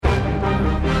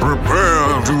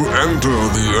Prepare to enter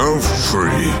the elf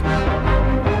tree.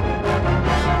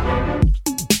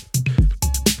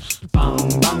 Bong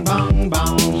bong bong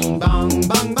bong bong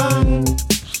bong bong.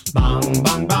 Bong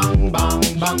bong bong bong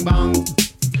bong bong.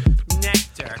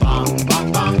 Nectar. Bong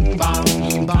bong bong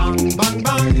bong bong bong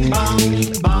bong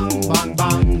bong bong bong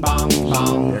bong bong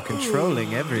bong. They're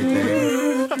controlling everything.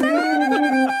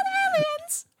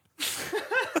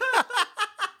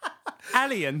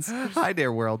 Aliens. Hi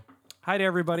there, world. Hi to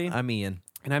everybody. I'm Ian,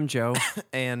 And I'm Joe.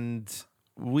 and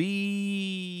we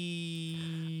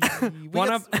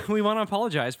want to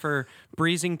apologize for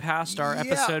breezing past our Yeah.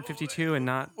 episode 52 and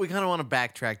not. we kind of want to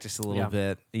backtrack just a little Yeah.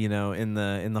 bit, in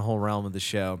the whole realm of the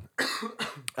show.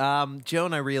 Joe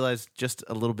and I realized just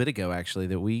a little bit ago, actually,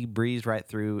 that we breezed right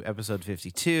through episode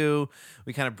 52.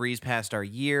 We kind of breezed past our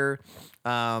year,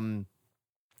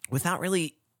 without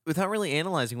really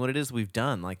analyzing what it is we've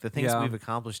done, like the things Yeah. we've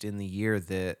accomplished in the year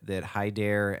that Hi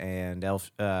Dare and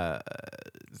Elf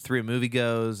Through a Movie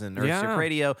Goes and Earthship Yeah.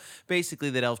 Radio, basically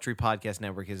that Elf Tree Podcast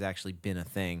Network has actually been a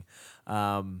thing.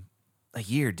 A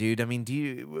year, dude. I mean,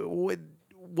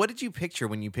 what did you picture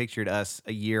when you pictured us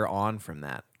a year on from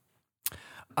that?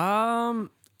 I'll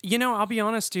be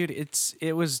honest, dude.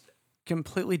 It was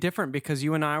completely different because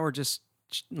you and I were just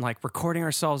like recording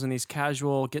ourselves in these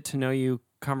casual get to know you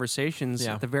conversations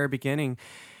Yeah. at the very beginning,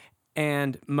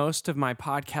 and most of my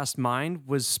podcast mind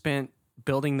was spent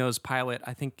building those pilot.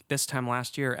 I think this time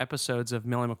last year episodes of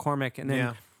Millie McCormick, and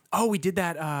then we did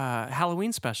that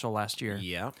Halloween special last year,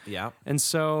 Yeah. and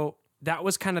so that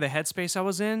was kind of the headspace I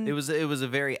was in. It was a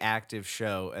very active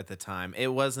show at the time. It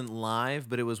wasn't live,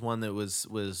 but it was one that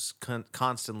was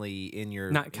constantly in your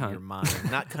Not in your mind.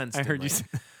 Not constantly. I heard you say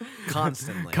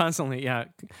constantly. constantly, yeah.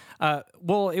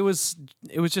 Well, it was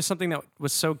just something that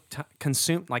was so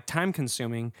time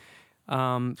consuming.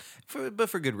 But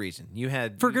for good reason. You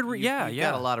had You've got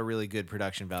yeah. a lot of really good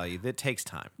production value that takes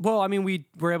time. Well, I mean, we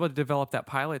were able to develop that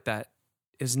pilot that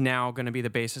is now going to be the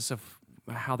basis of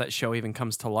how that show even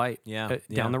comes to light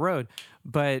down the road.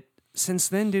 But since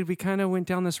then, dude, we kind of went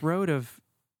down this road of,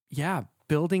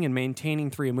 building and maintaining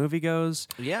Three a Movie Goes.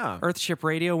 Yeah. Earthship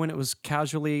Radio, when it was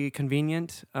casually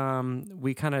convenient,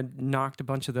 we kind of knocked a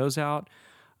bunch of those out.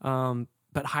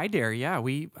 But Hi Dare,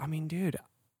 dude,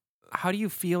 how do you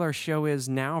feel our show is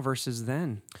now versus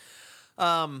then?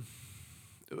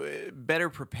 Better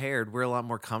prepared. We're a lot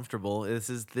more comfortable. This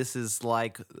is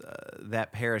like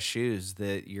that pair of shoes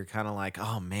that you're kind of like,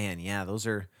 oh man, yeah, those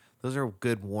are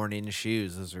good worn in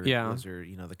shoes. Those are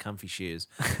the comfy shoes.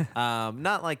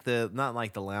 Not like the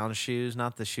lounge shoes,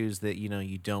 not the shoes that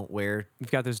you don't wear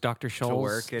You've got those Dr. Scholl's to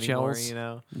work anymore.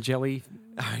 gels, jelly.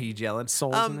 Are you gelling?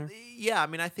 Soles in there? Yeah, I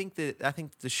mean, I think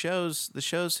the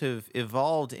shows have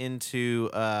evolved into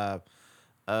a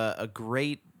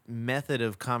great method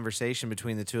of conversation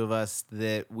between the two of us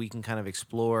that we can kind of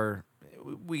explore.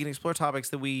 We can explore topics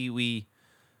that we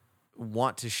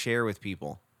want to share with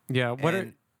people. Yeah.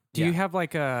 Do you have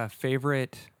like a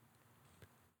favorite?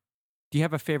 Do you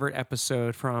have a favorite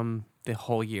episode from the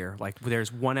whole year? Like,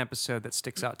 there's one episode that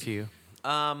sticks out to you.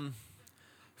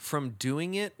 From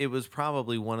doing it, it was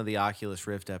probably one of the Oculus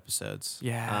Rift episodes.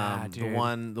 Yeah,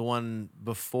 dude. The one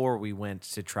before we went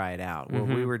to try it out, where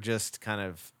we were just kind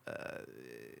of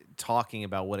talking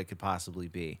about what it could possibly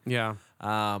be. Yeah.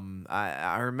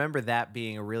 I remember that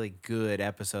being a really good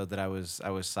episode that I was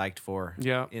psyched for.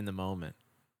 Yeah. In the moment.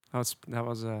 That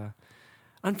was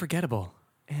unforgettable.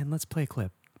 And let's play a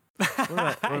clip.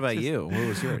 What about you? What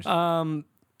was yours?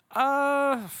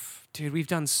 Dude, we've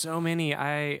done so many.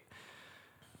 You're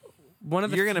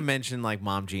gonna mention like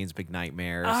Mom Jean's Big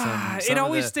Nightmare. It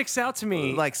always sticks out to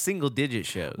me. Like single digit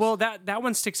shows. Well, that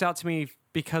one sticks out to me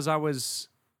because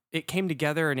it came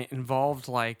together and it involved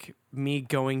like me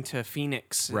going to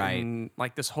Phoenix, right? And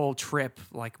like this whole trip,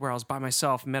 like where I was by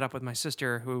myself, met up with my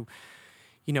sister, who,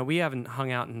 we haven't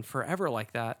hung out in forever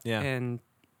like that. Yeah. And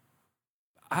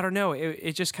I don't know,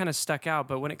 it just kind of stuck out.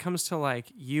 But when it comes to like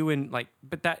you and like,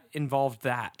 but that involved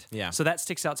that. Yeah. So that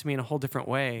sticks out to me in a whole different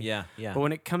way. Yeah. But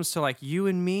when it comes to like you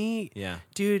and me, yeah,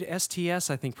 dude, STS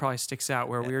I think probably sticks out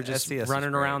where we were just STS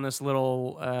running around this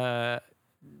little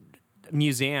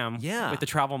museum with the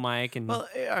travel mic and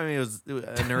it was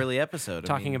an early episode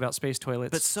talking about space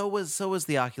toilets. But so was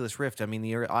the Oculus Rift. I mean,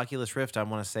 the Oculus Rift I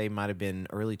want to say might have been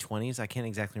early 20s. I can't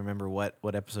exactly remember what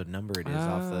episode number it is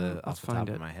off the top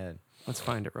of my head. Let's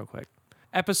find it real quick.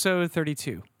 Episode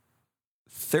 32.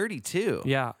 32?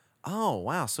 Yeah. Oh,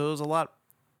 wow. So it was a lot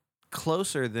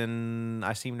closer than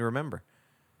I seem to remember.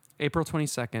 April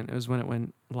 22nd is when it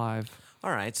went live.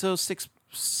 All right. So 6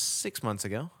 months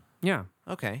ago. Yeah.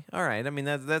 Okay. All right. I mean,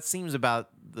 that seems about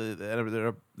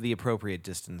the appropriate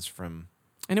distance from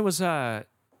And it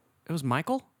was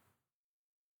Michael?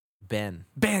 Ben,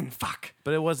 fuck.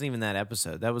 but it wasn't even that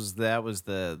episode. That was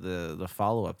the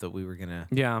follow up that we were gonna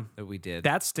that we did.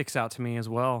 That sticks out to me as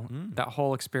well. That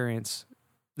whole experience.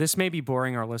 This may be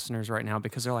boring our listeners right now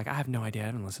because they're like, I have no idea. I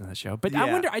haven't listened to that show. But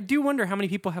I do wonder how many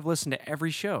people have listened to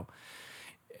every show.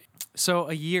 So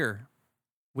a year,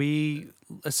 we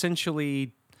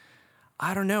essentially,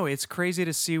 I don't know. It's crazy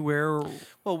to see where.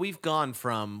 Well, we've gone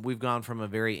from a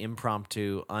very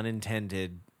impromptu,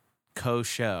 unintended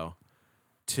co-show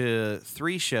to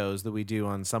 3 shows that we do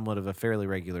on somewhat of a fairly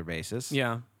regular basis.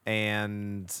 Yeah.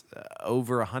 And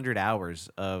over 100 hours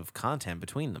of content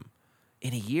between them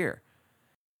in a year.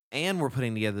 And we're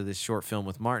putting together this short film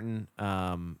with Martin.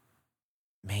 Man,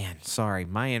 sorry,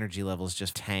 my energy levels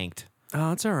just tanked.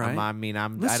 Oh, it's all right. I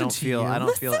don't feel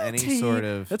any sort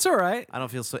of. That's all right. I don't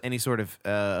feel any sort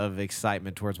of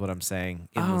excitement towards what I'm saying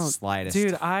in the slightest.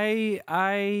 Dude,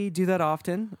 I do that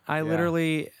often. I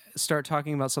literally start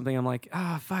talking about something. I'm like,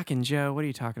 fucking Joe, what are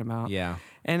you talking about? Yeah.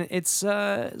 And it's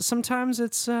sometimes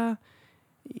it's the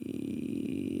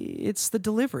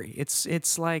delivery.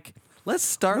 It's like, let's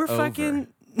start we're over. Fucking.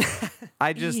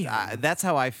 That's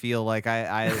how I feel. Like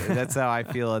that's how I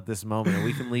feel at this moment.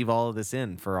 We can leave all of this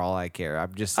in for all I care.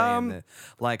 I'm just saying that.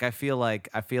 Like I feel like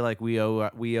we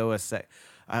owe a sec.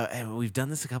 And we've done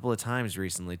this a couple of times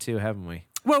recently too, haven't we?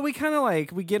 Well, we kind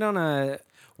of we get on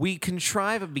we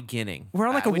contrive a beginning. We're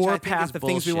on a warpath of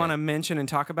things we want to mention and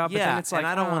talk about. But then it's like, and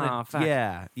I don't want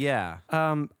to. Yeah.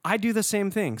 I do the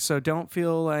same thing, so don't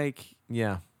feel like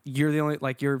you're the only,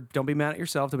 don't be mad at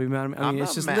yourself. Don't be mad at me. I mean,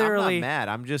 it's just literally. I'm not mad.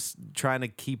 I'm just trying to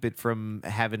keep it from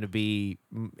having to be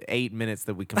 8 minutes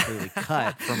that we completely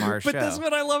cut from our show. But that's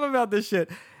what I love about this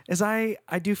shit is I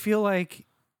do feel like,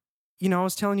 I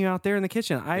was telling you out there in the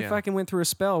kitchen, I fucking went through a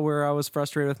spell where I was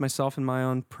frustrated with myself and my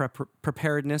own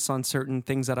preparedness on certain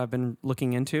things that I've been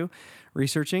looking into,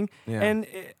 researching. Yeah. And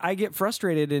I get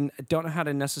frustrated and don't know how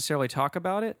to necessarily talk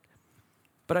about it.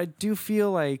 But I do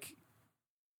feel like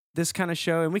this kind of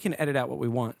show, and we can edit out what we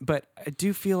want, but I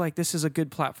do feel like this is a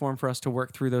good platform for us to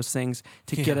work through those things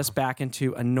to get us back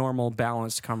into a normal,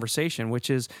 balanced conversation, which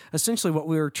is essentially what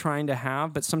we were trying to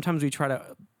have. But sometimes we try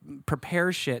to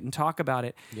prepare shit and talk about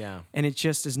it, and it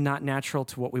just is not natural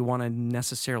to what we want to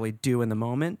necessarily do in the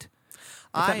moment.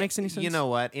 If that makes any sense? You know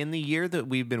what? In the year that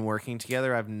we've been working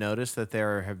together, I've noticed that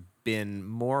there have been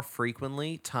more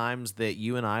frequently times that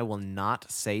you and I will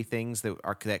not say things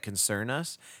that concern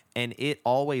us, and it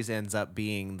always ends up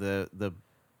being the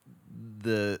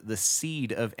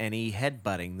seed of any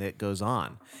headbutting that goes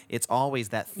on. It's always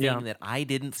that thing that I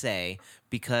didn't say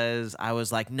because I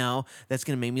was like, no, that's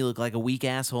gonna make me look like a weak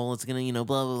asshole. It's gonna, blah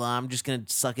blah blah. I'm just gonna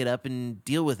suck it up and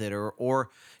deal with it, or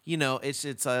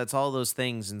it's all those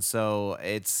things, and so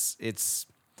it's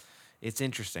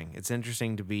interesting. It's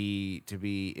interesting to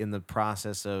be in the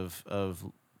process of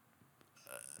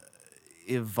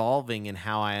evolving in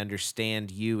how I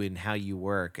understand you and how you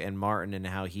work, and Martin and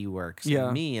how he works,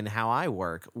 and me and how I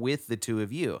work with the two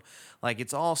of you. Like,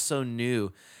 it's all so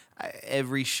new.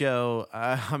 Every show,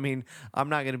 I'm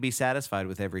not going to be satisfied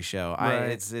with every show. Right.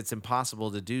 It's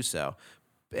impossible to do so.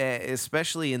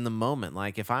 Especially in the moment.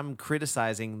 Like, if I'm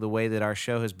criticizing the way that our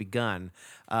show has begun,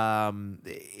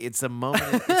 it's a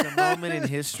moment in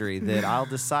history that I'll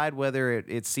decide whether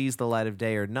it sees the light of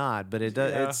day or not, but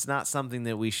it's not something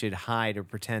that we should hide or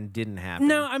pretend didn't happen.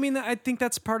 No, I think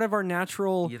that's part of our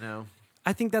natural,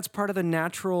 I think that's part of the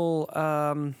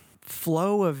natural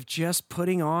flow of just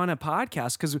putting on a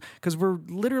podcast, because we're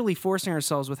literally forcing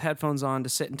ourselves with headphones on to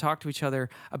sit and talk to each other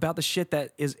about the shit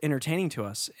that is entertaining to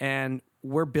us, and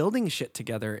we're building shit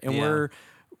together, and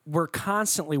we're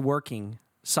constantly working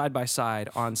side by side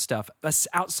on stuff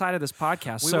outside of this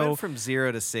podcast. We went from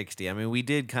 0 to 60. We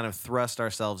did kind of thrust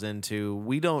ourselves into,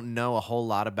 we don't know a whole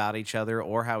lot about each other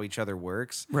or how each other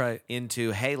works. Right.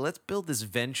 Into, hey, let's build this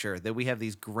venture that we have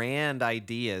these grand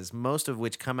ideas, most of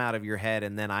which come out of your head,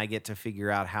 and then I get to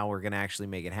figure out how we're going to actually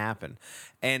make it happen.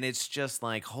 And it's just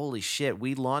like, holy shit,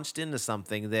 we launched into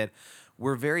something that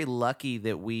we're very lucky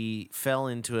that we fell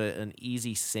into an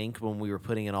easy sync when we were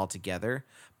putting it all together.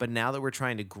 But now that we're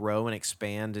trying to grow and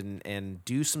expand and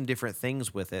do some different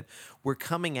things with it, we're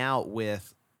coming out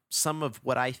with some of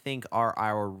what I think are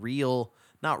our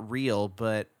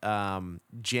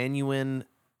genuine,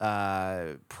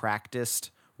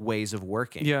 practiced ways of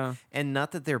working. Yeah. And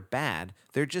not that they're bad.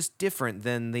 They're just different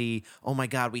than the, oh my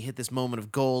God, we hit this moment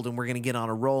of gold and we're going to get on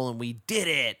a roll and we did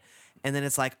it. And then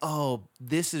it's like, oh,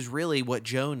 this is really what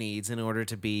Joe needs in order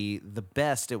to be the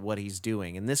best at what he's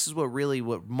doing. And this is what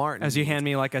Martin As you needs. hand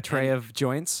me like a tray of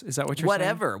joints, is that what you're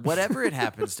saying? Whatever it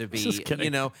happens to be, Just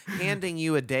kidding. handing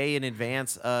you a day in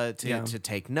advance to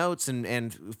take notes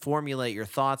and formulate your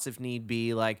thoughts if need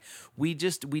be. Like we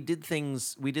did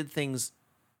things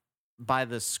by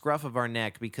the scruff of our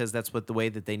neck because that's the way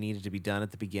that they needed to be done at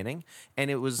the beginning.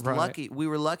 And it was lucky. We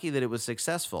were lucky that it was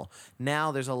successful.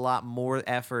 Now there's a lot more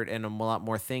effort and a lot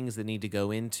more things that need to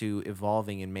go into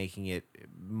evolving and making it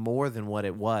more than what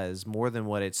it was, more than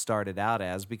what it started out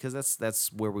as, because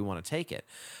that's where we want to take it.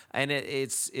 And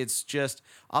it's just,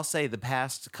 I'll say the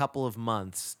past couple of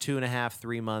months, 2.5,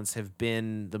 3 months have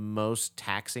been the most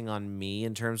taxing on me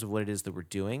in terms of what it is that we're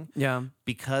doing. Yeah.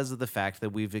 Because of the fact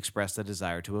that we've expressed a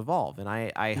desire to evolve. And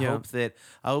I hope that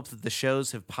the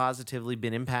shows have positively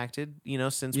been impacted,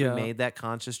 since we made that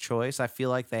conscious choice. I feel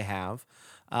like they have.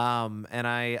 And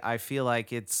I feel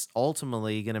like it's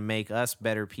ultimately going to make us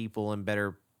better people and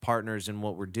better partners in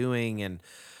what we're doing and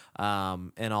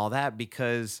all that,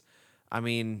 because I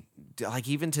mean, like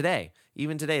even today,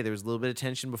 there was a little bit of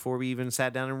tension before we even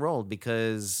sat down and rolled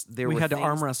because we had to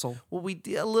arm wrestle. Well, we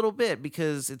did a little bit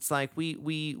because it's like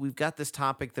we've got this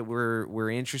topic that we're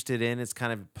interested in. It's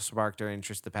kind of sparked our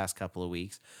interest the past couple of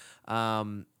weeks,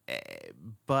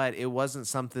 but it wasn't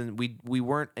something we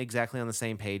weren't exactly on the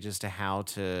same page as to how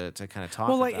to kind of talk.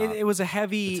 Well, like about it was a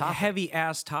heavy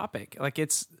ass topic. Like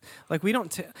it's like we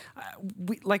don't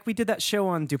we did that show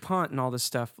on DuPont and all this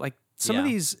stuff. Like some of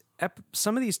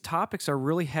these topics are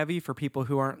really heavy for people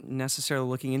who aren't necessarily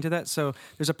looking into that. So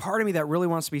there's a part of me that really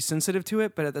wants to be sensitive to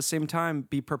it, but at the same time,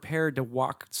 be prepared to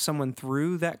walk someone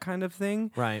through that kind of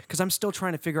thing. Right. Because I'm still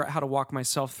trying to figure out how to walk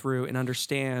myself through and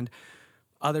understand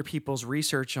other people's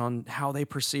research on how they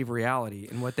perceive reality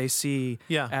and what they see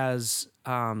as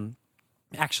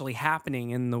actually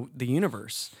happening in the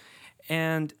universe.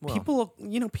 And people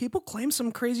claim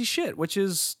some crazy shit, which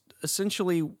is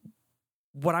essentially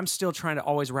what I'm still trying to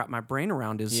always wrap my brain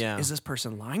around is this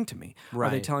person lying to me? Right.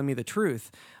 Are they telling me the truth?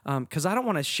 Because I don't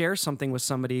want to share something with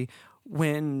somebody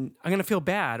when I'm going to feel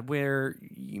bad, where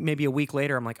maybe a week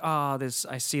later I'm like, I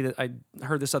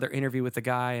heard this other interview with the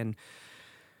guy and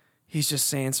he's just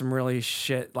saying some really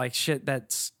shit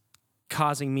that's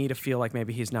causing me to feel like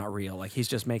maybe he's not real. Like he's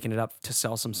just making it up to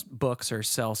sell some books or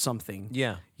sell something.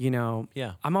 Yeah.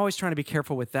 Yeah. I'm always trying to be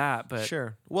careful with that, but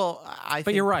sure. Well, I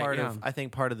think you're right. I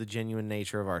think part of the genuine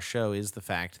nature of our show is the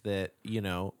fact that,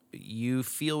 you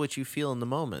feel what you feel in the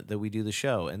moment that we do the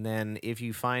show. And then if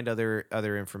you find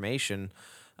other information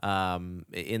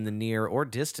in the near or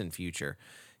distant future,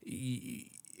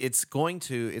 it's going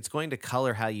to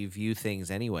color how you view things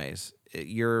anyways.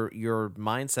 Your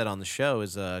mindset on the show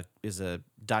is a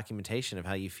documentation of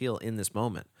how you feel in this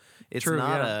moment. You're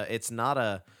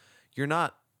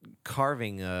not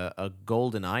carving a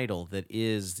golden idol that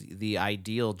is the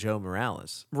ideal Joe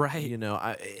Morales. Right.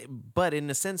 But in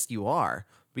a sense you are,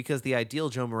 because the ideal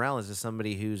Joe Morales is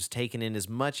somebody who's taken in as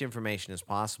much information as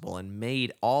possible and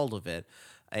made all of it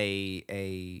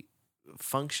a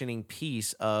functioning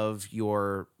piece of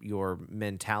your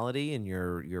mentality and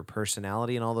your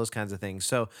personality and all those kinds of things.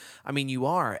 So, I mean, you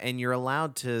are, and you're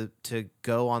allowed to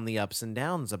go on the ups and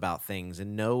downs about things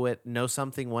and know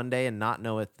something one day and not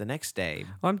know it the next day.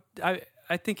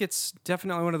 I think it's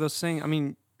definitely one of those things. I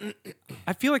mean,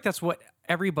 I feel like that's what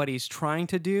everybody's trying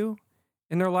to do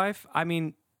in their life. I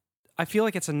mean, I feel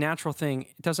like it's a natural thing.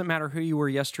 It doesn't matter who you were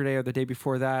yesterday or the day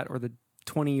before that or the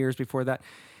 20 years before that.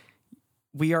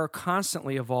 We are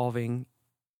constantly evolving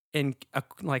and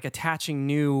attaching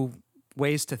new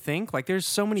ways to think. Like there's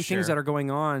so many things that are going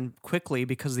on quickly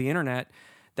because of the internet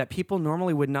that people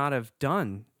normally would not have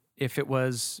done if it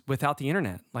was without the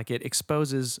internet. Like it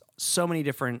exposes so many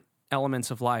different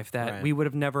elements of life that we would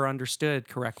have never understood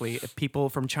correctly if people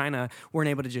from China weren't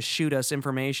able to just shoot us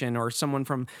information, or someone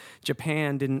from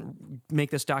Japan didn't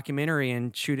make this documentary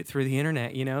and shoot it through the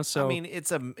internet, So I mean,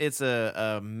 it's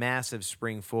a massive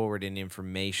spring forward in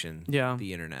information. Yeah,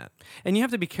 the internet, and you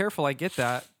have to be careful. I get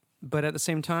that, but at the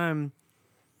same time,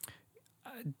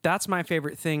 that's my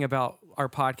favorite thing about our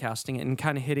podcasting and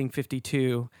kind of hitting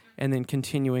 52 and then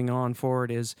continuing on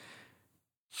forward is,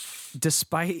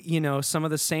 despite some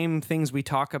of the same things we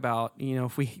talk about,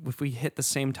 if we hit the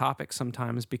same topic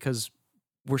sometimes, because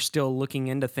we're still looking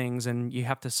into things, and you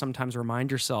have to sometimes remind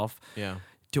yourself,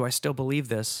 do I still believe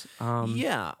this?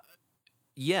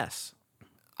 Yes,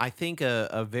 I think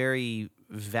a very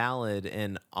valid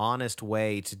and honest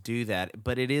way to do that,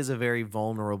 but it is a very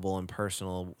vulnerable and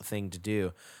personal thing to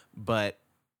do. But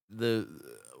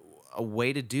a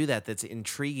way to do that's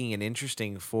intriguing and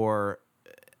interesting for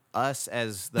us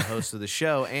as the hosts of the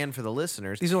show and for the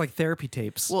listeners. These are like therapy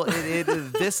tapes. Well,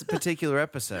 this particular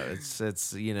episode,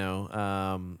 it's you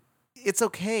know, it's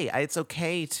okay. It's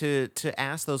okay to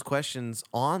ask those questions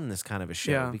on this kind of a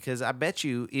show because I bet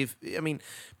you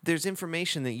there's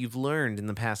information that you've learned in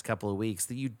the past couple of weeks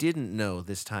that you didn't know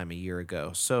this time a year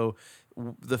ago. So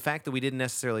the fact that we didn't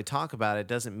necessarily talk about it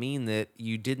doesn't mean that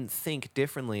you didn't think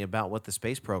differently about what the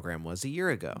space program was a year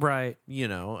ago. Right. You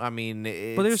know, I mean,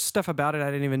 well, there's stuff about it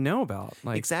I didn't even know about.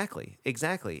 Like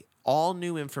Exactly. All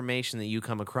new information that you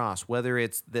come across, whether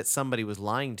it's that somebody was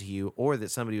lying to you or that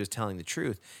somebody was telling the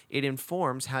truth, it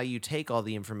informs how you take all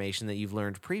the information that you've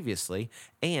learned previously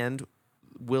and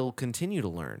will continue to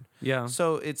learn. Yeah.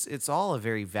 So it's all a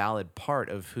very valid part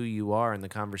of who you are and the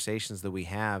conversations that we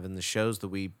have and the shows that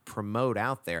we promote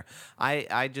out there.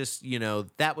 I just, you know,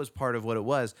 that was part of what it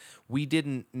was. We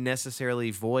didn't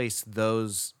necessarily voice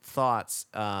those thoughts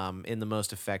in the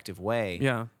most effective way.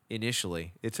 Yeah.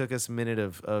 Initially, it took us a minute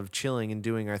of chilling and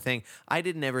doing our thing. I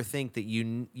didn't ever think that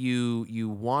you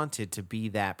wanted to be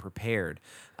that prepared,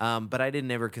 but I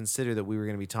didn't ever consider that we were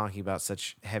going to be talking about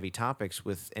such heavy topics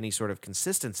with any sort of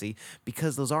consistency,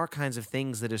 because those are kinds of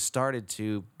things that have started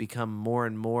to become more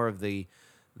and more of the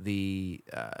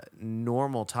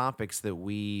normal topics that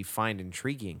we find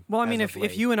intriguing. Well, I mean,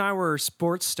 if you and I were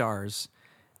sports stars,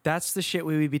 that's the shit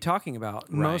we would be talking about.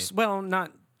 Right. Well,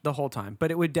 not the whole time,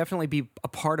 but it would definitely be a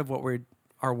part of what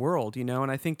our world, you know?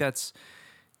 And I think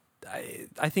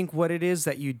I think what it is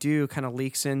that you do kind of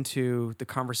leaks into the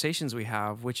conversations we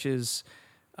have, which is,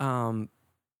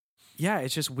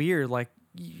 it's just weird. Like,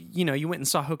 you know, you went and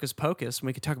saw Hocus Pocus, and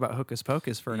we could talk about Hocus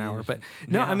Pocus for an hour, but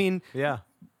no, I mean,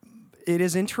 it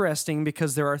is interesting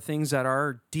because there are things that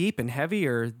are deep and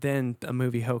heavier than a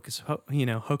movie Hocus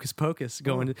Pocus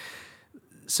going to.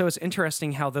 So it's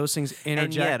interesting how those things interject.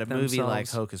 And yet, a themselves. movie like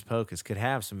Hocus Pocus could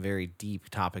have some very deep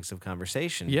topics of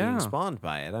conversation being spawned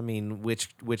by it. I mean,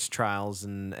 witch trials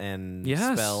and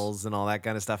spells and all that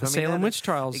kind of stuff. The Salem witch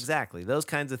trials. Exactly. Those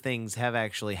kinds of things have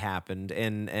actually happened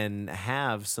and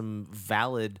have some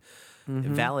valid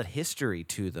history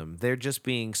to them. They're just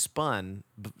being spun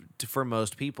for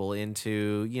most people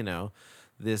into, you know,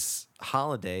 this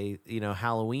holiday, you know,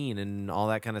 Halloween and all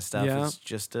that kind of stuff. It's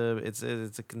just it's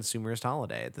a consumerist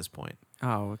holiday at this point.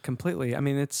 Oh, completely. I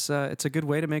mean, it's a good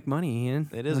way to make money,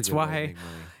 Ian. It is. That's a good why way to make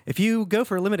money. If you go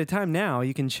for a limited time now,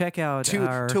 you can check out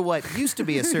to what used to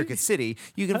be a Circuit City.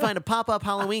 You can find a pop-up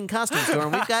Halloween costume store,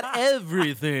 and we've got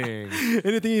everything.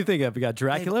 Anything you think of. We got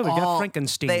Dracula. We got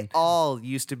Frankenstein. They all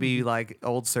used to be like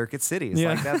old Circuit Cities. Yeah.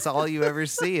 Like that's all you ever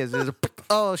see is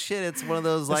oh shit! It's one of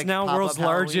those like it's now pop-up world's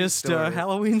largest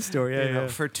Halloween store. Yeah,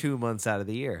 for 2 months out of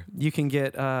the year. You can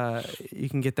get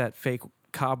that fake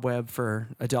cobweb for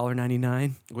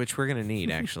 $1.99, which we're gonna need.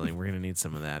 Actually, we're gonna need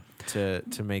some of that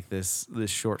to make this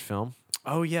short film.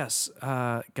 Oh yes,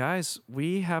 guys,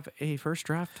 we have a first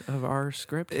draft of our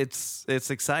script. It's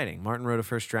exciting. Martin wrote a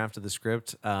first draft of the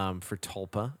script for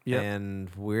Tulpa, and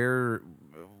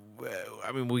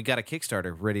we got a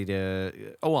Kickstarter ready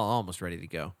to. Almost ready to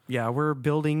go. Yeah, we're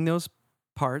building those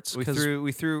parts. We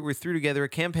threw together a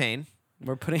campaign.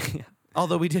 We're putting.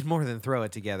 Although we did more than throw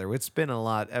it together. It's been a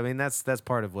lot. I mean, that's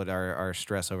part of what our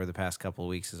stress over the past couple of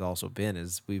weeks has also been,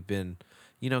 is we've been,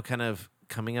 you know, kind of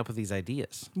coming up with these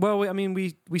ideas. Well, I mean,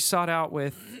 we sought out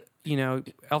with, you know,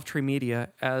 Elf Tree Media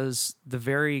as the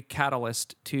very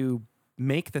catalyst to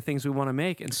make the things we want to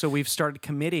make. And so we've started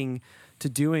committing to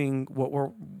doing what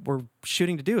we're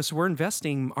shooting to do. So we're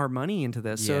investing our money into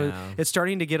this. So it's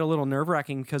starting to get a little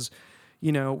nerve-wracking because,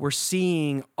 you know, we're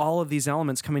seeing all of these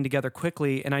elements coming together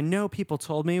quickly. And I know people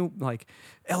told me, like,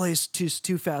 LA's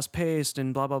too fast-paced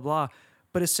and blah, blah, blah.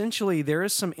 But essentially, there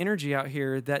is some energy out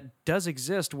here that does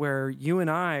exist where you and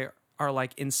I are,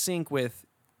 like, in sync with,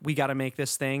 we got to make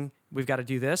this thing. We've got to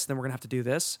do this. Then we're going to have to do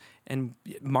this. And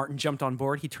Martin jumped on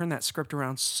board. He turned that script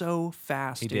around so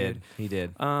fast, dude. He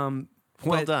did.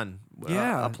 Well done.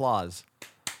 Yeah. Applause.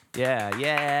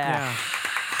 Yeah.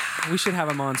 We should have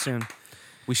him on soon.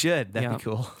 We should. That'd be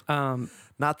cool.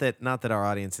 Not that our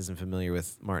audience isn't familiar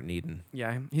with Martin Eden.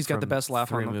 Yeah, he's got the best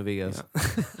laugh on movie goes.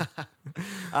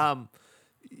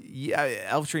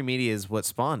 Elf Tree Media is what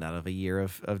spawned out of a year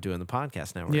of doing the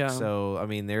podcast network. Yeah. So I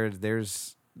mean,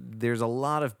 there's a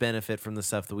lot of benefit from the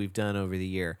stuff that we've done over the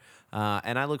year.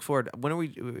 And I look forward. When are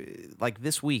we? Like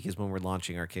this week is when we're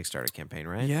launching our Kickstarter campaign,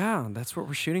 right? Yeah, that's what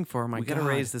we're shooting for. We got to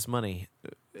raise this money.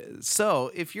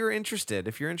 So if you're interested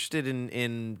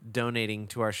in donating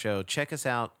to our show, check us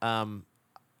out.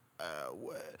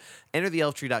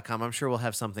 entertheelftree.com. I'm sure we'll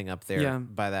have something up there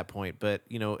by that point. But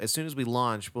as soon as we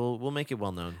launch, we'll make it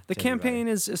well known. The campaign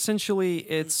is essentially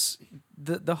it's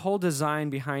the whole design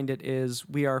behind it is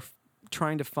we are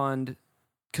trying to fund.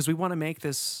 Because we want to make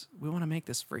this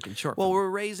freaking short film. Well, we're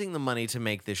raising the money to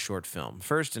make this short film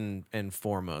first and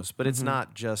foremost, but it's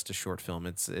not just a short film.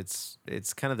 It's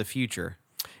kind of the future.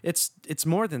 It's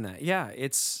more than that. Yeah,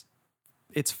 it's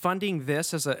funding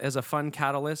this as a fun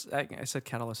catalyst. I said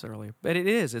catalyst earlier, but it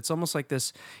is. It's almost like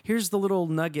this. Here's the little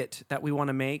nugget that we want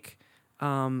to make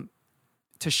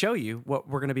to show you what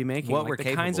we're going to be making, what we're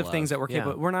the kinds of things that we're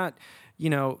capable. We're not.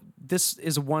 This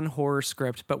is one horror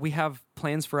script, but we have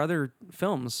plans for other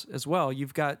films as well.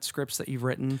 You've got scripts that you've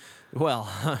written. Well,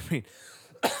 I mean,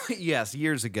 yes,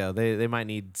 years ago. They might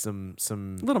need some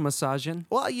little massaging.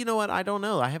 Well, you know what? I don't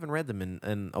know. I haven't read them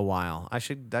in a while. I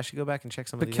should go back and check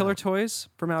some of these. But Killer out. Toys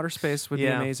from Outer Space would be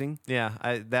amazing. Yeah,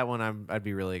 that one I'd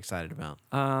be really excited about.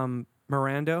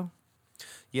 Mirando.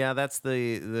 Yeah, that's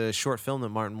the short film that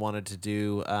Martin wanted to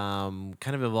do, kind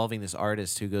of involving this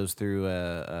artist who goes through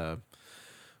a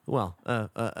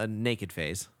naked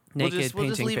phase. We'll just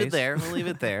leave it there. We'll leave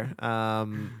it there.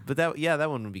 But that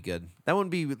one would be good. That one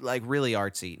would be like really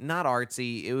artsy. Not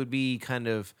artsy. It would be kind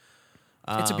of.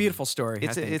 It's a beautiful story.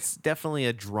 It's definitely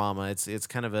a drama. It's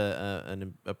kind of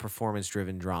a performance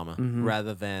driven drama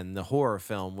rather than the horror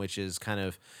film, which is kind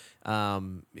of.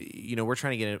 We're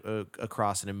trying to get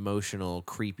across an emotional,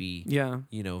 creepy,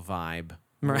 vibe.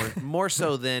 Right. More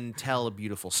so than tell a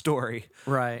beautiful story,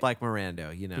 right? Like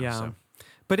Mirando, Yeah. So.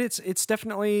 But it's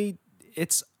definitely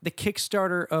the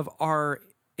Kickstarter of our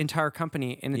entire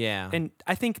company, and and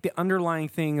I think the underlying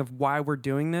thing of why we're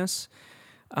doing this,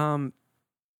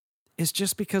 is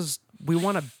just because we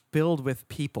want to build with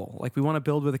people. Like we want to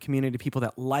build with a community of people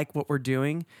that like what we're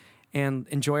doing. And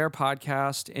enjoy our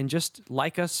podcast and just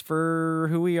like us for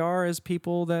who we are as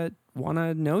people that want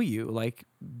to know you, like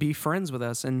be friends with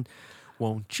us. And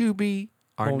won't you be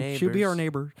our neighbors? Won't you be our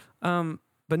neighbor?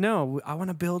 But no, I want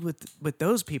to build with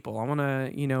those people. I want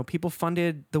to, people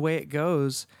funded the way it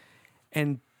goes.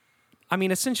 And I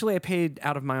mean, essentially I paid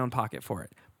out of my own pocket for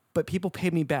it, but people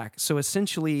paid me back. So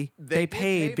essentially they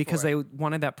paid because they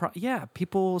wanted that.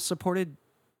 People supported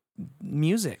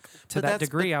music to that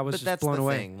degree. I was just blown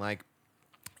away. Thing. Like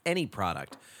any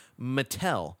product,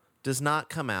 Mattel does not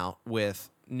come out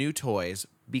with new toys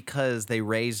because they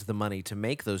raised the money to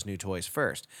make those new toys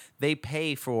first. They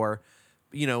pay for,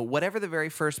 whatever the very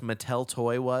first Mattel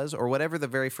toy was, or whatever the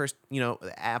very first,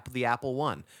 the Apple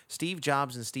One. Steve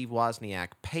Jobs and Steve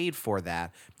Wozniak paid for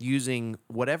that using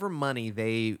whatever money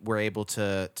they were able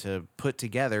to put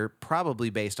together, probably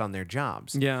based on their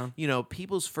jobs. Yeah.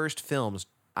 People's first films.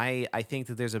 I think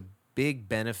that there's a big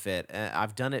benefit.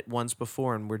 I've done it once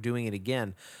before, and we're doing it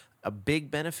again. A big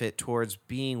benefit towards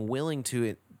being willing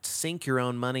to sink your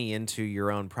own money into your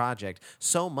own project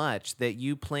so much that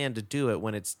you plan to do it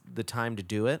when it's the time to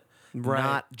do it. Right.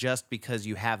 Not just because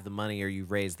you have the money or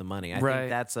you've raised the money. I think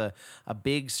that's a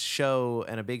big show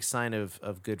and a big sign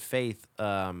of good faith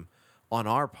on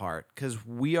our part, because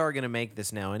we are going to make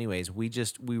this now anyways. We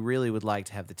really would like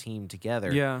to have the team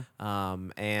together. Yeah.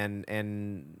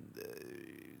 And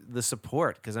the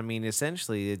support, because I mean,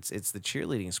 essentially, it's the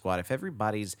cheerleading squad. If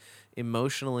everybody's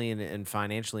emotionally and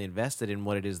financially invested in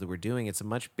what it is that we're doing, it's a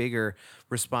much bigger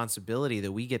responsibility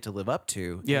that we get to live up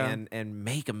to. Yeah. And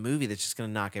make a movie that's just going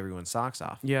to knock everyone's socks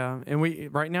off. Yeah.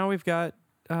 And right now we've got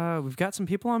some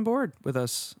people on board with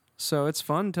us. So it's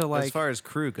fun to as far as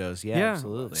crew goes,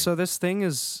 absolutely. So this thing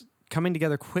is coming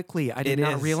together quickly. I did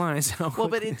not realize how quickly. Well,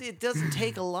 but it doesn't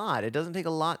take a lot. It doesn't take a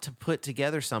lot to put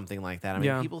together something like that. I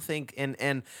mean, people think,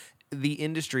 and the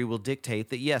industry will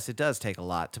dictate that, yes, it does take a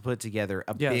lot to put together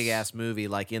a big-ass movie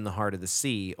like In the Heart of the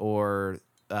Sea or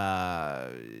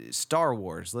Star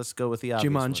Wars. Let's go with the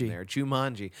obvious one there.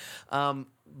 Jumanji.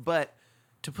 But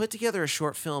to put together a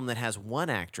short film that has one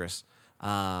actress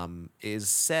is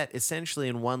set essentially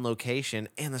in one location,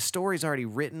 and the story's already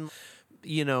written.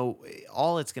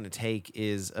 All it's going to take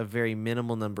is a very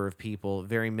minimal number of people,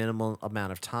 very minimal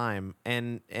amount of time,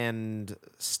 and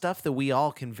stuff that we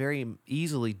all can very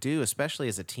easily do, especially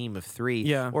as a team of 3.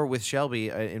 Yeah. Or with Shelby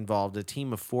involved, a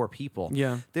team of 4 people.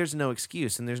 Yeah. There's no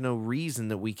excuse, and there's no reason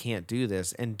that we can't do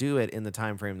this and do it in the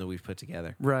time frame that we've put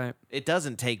together. Right. It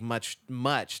doesn't take much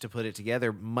to put it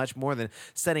together, much more than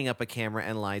setting up a camera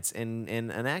and lights and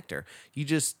an actor. You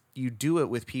just you do it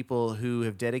with people who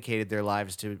have dedicated their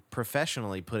lives to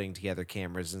professionally putting together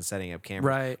cameras and setting up cameras,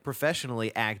 Right.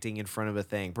 professionally acting in front of a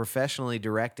thing, professionally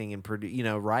directing and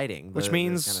writing, which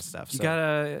means kind of stuff. You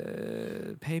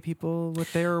gotta pay people what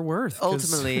they're worth. 'cause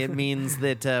Ultimately, it means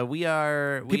that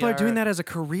people are doing that as a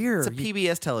career. It's a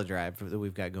PBS teledrive that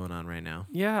we've got going on right now.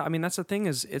 Yeah, I mean that's the thing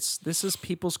is this is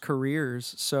people's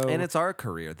careers. So and it's our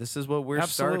career. This is what we're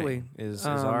Absolutely. starting. Is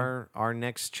our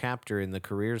next chapter in the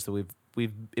careers that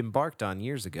we've embarked on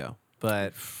years ago.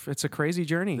 But it's a crazy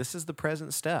journey. This is the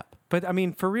present step. But I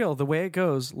mean, for real, the way it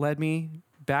goes led me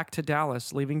back to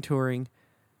Dallas, leaving touring,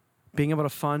 being able to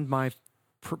fund my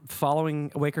following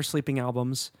Awake or Sleeping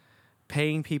albums,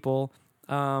 paying people,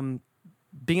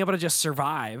 being able to just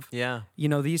survive. Yeah. You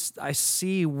know, I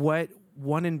see what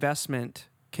one investment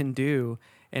can do,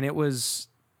 and it was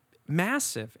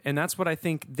massive. And that's what I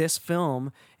think this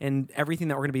film and everything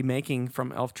that we're going to be making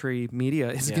from Elf Tree Media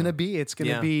is going to be. It's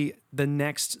going to be the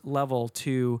next level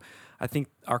to, I think,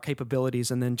 our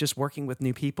capabilities, and then just working with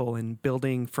new people and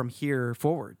building from here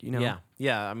forward, you know?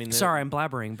 Yeah. I mean, sorry, I'm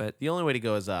blabbering, but the only way to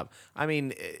go is up. I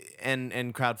mean,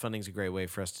 and crowdfunding is a great way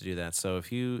for us to do that. So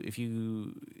if you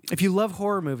love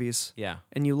horror movies, yeah,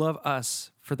 and you love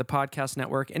us for the podcast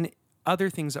network and other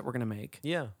things that we're going to make,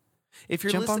 yeah. If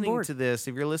you're listening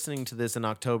to this in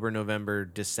October, November,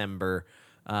 December,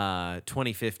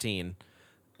 2015,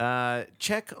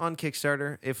 check on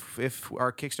Kickstarter if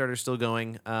our Kickstarter is still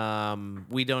going.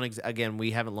 We don't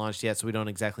we haven't launched yet, so we don't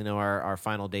exactly know our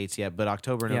final dates yet. But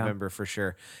October, November for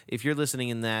sure. If you're listening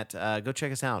in that, go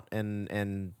check us out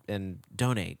and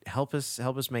donate. Help us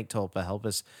make Tulpa. Help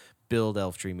us build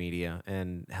Elf Tree Media,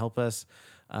 and help us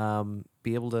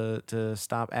be able to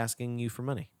stop asking you for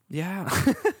money. Yeah.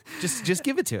 just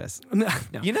give it to us. No.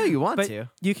 You know you want but to.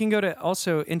 You can go to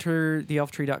also enter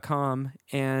theelftree.com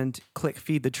and click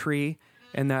Feed the Tree,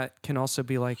 and that can also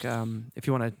be like if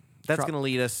you want to. That's going to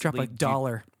lead us. Drop a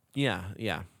 $1. Yeah.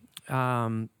 Yeah, I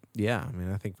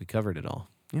mean, I think we covered it all.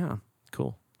 Yeah.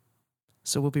 Cool.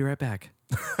 So we'll be right back.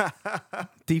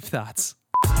 Deep thoughts.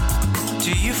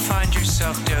 Do you find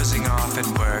yourself dozing off at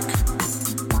work?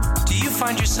 Do you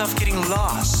find yourself getting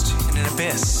lost in an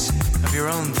abyss of your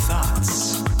own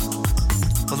thoughts?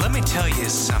 Well, let me tell you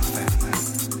something.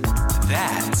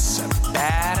 That's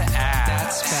badass.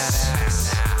 That's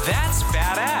badass. That's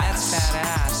badass. That's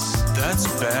badass. That's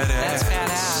badass. That's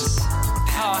badass.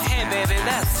 Oh, hey, baby,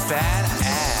 that's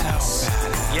badass. So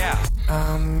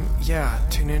badass. Yeah,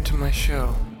 tune into my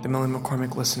show, The Millie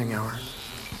McCormick Listening Hour.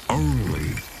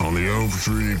 Only on the Elf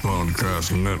Tree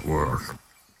Podcast Network.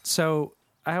 So,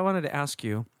 I wanted to ask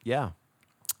you. Yeah.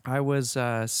 I was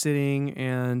sitting,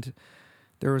 and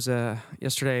there was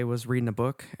yesterday I was reading a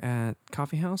book at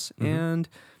Coffee House, and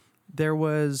there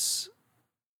was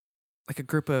like a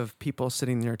group of people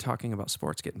sitting there talking about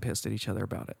sports, getting pissed at each other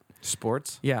about it.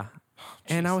 Sports? Yeah.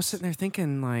 And I was sitting there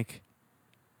thinking, like,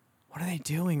 what are they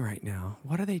doing right now?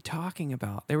 What are they talking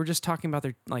about? They were just talking about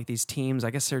their, like, these teams. I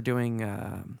guess they're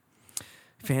doing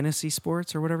fantasy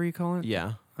sports or whatever you call it.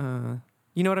 Yeah.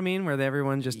 You know what I mean? Where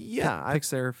everyone just picks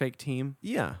their fake team.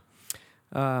 Yeah.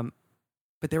 But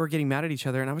they were getting mad at each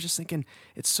other, and I was just thinking,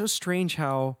 it's so strange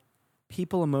how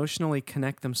people emotionally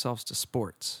connect themselves to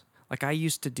sports. Like, I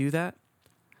used to do that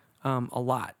a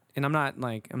lot. And I'm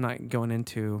not going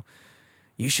into,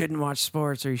 you shouldn't watch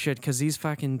sports, or you should, because these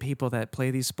fucking people that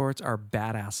play these sports are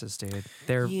badasses, dude.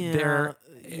 They're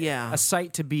a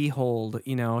sight to behold,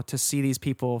 you know, to see these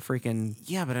people freaking.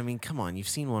 Yeah, but I mean, come on, you've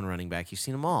seen one running back, you've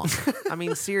seen them all. I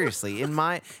mean, seriously, in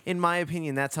my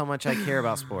opinion, that's how much I care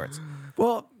about sports.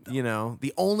 Well, you know,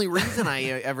 the only reason I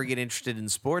ever get interested in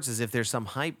sports is if there's some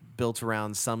hype built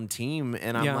around some team,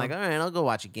 and I'm like, all right, I'll go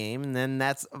watch a game, and then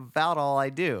that's about all I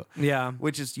do. Yeah,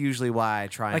 which is usually why I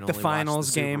try like and the only finals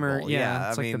watch the game, Super Bowl. or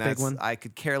it's I mean, like the big one. I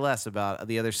could care less about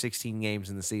the other 16 games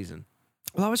in the season.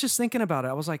 Well, I was just thinking about it.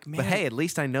 I was like, man. But hey, at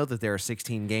least I know that there are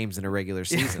 16 games in a regular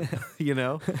season. You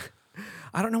know?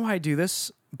 I don't know why I do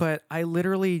this, but I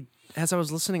literally, as I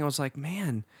was listening, I was like,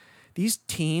 man, these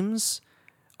teams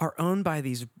are owned by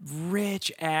these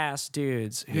rich ass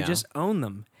dudes who just own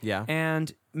them. Yeah.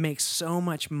 And make so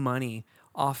much money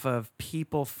off of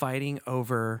people fighting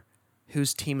over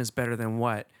whose team is better than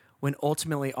what, when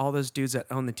ultimately all those dudes that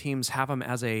own the teams have them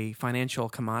as a financial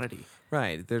commodity.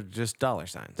 Right. They're just dollar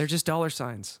signs. They're just dollar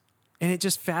signs. And it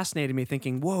just fascinated me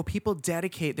thinking, whoa, people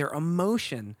dedicate their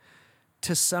emotion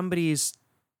to somebody's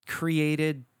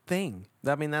created thing.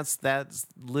 I mean, that's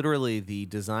literally the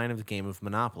design of the game of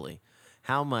Monopoly.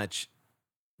 How much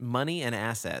money and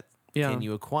asset can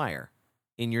you acquire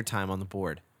in your time on the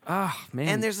board? Oh man!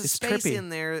 And there's a it's space trippy. in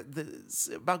there that's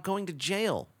about going to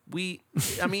jail.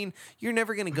 I mean, you're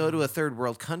never going to go to a third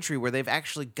world country where they've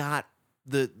actually got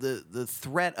the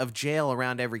threat of jail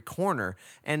around every corner,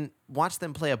 and watch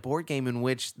them play a board game in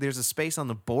which there's a space on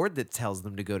the board that tells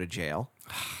them to go to jail.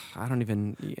 I don't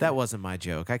even. Yeah. That wasn't my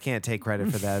joke. I can't take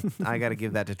credit for that. I got to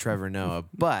give that to Trevor Noah.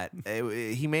 But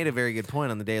he made a very good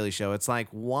point on The Daily Show. It's like,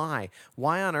 why?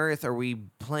 Why on earth are we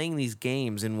playing these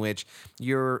games in which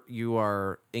you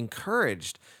are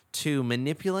encouraged to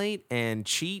manipulate and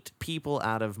cheat people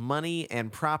out of money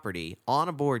and property on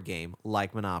a board game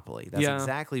like Monopoly? That's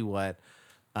exactly what.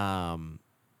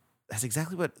 That's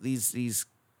exactly what these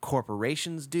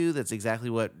corporations do. That's exactly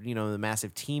what the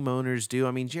massive team owners do.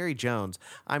 I mean, Jerry Jones,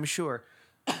 I'm sure,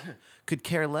 could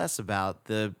care less about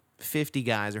the 50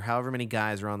 guys or however many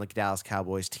guys are on the Dallas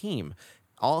Cowboys team.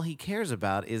 All he cares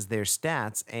about is their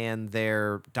stats and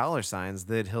their dollar signs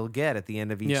that he'll get at the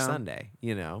end of each Sunday.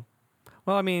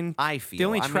 Well, I mean, I feel the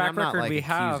only track I'm not, record we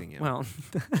have. him. Well,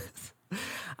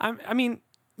 I mean,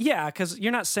 yeah, because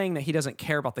you're not saying that he doesn't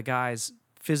care about the guys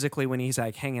physically when he's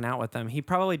like hanging out with them. He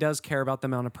probably does care about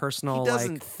them on a personal, he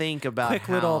doesn't think about quick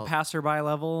little passerby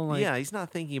level. Like, yeah, he's not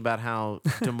thinking about how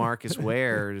DeMarcus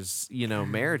Ware's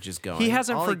marriage is going. He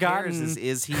hasn't All forgotten. He cares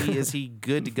is he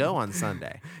good to go on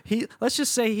Sunday? Let's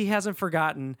just say he hasn't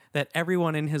forgotten that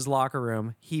everyone in his locker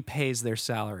room, he pays their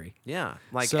salary. Yeah,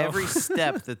 like every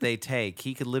step that they take,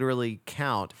 he could literally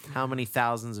count how many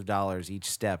thousands of dollars each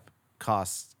step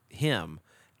costs him.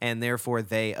 And therefore,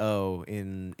 they owe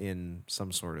in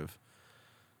some sort of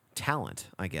talent,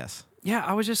 I guess. Yeah,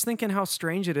 I was just thinking how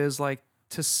strange it is, like,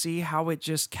 to see how it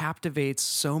just captivates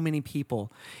so many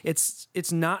people. It's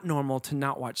not normal to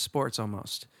not watch sports,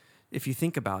 almost, if you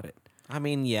think about it. I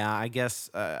mean, yeah, I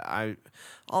guess I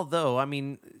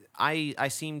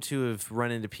seem to have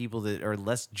run into people that are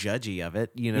less judgy of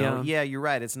it. Yeah, you're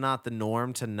right. It's not the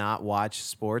norm to not watch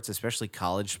sports, especially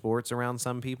college sports, around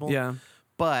some people. Yeah.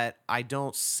 But I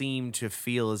don't seem to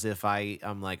feel as if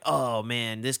I'm like, oh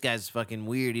man, this guy's fucking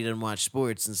weird. He doesn't watch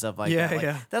sports and stuff like that.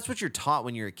 Like, that's what you're taught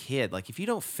when you're a kid. Like, if you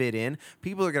don't fit in,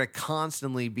 people are going to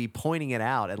constantly be pointing it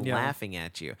out and laughing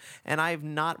at you. And I've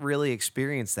not really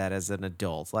experienced that as an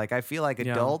adult. Like, I feel like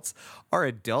adults are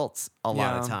adults a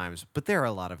lot of times, but there are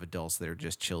a lot of adults that are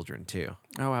just children too.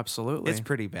 Oh, absolutely. It's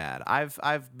pretty bad.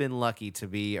 I've been lucky to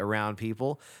be around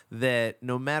people that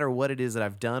no matter what it is that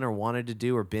I've done or wanted to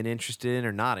do or been interested in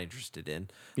or not interested in,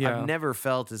 I've never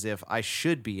felt as if I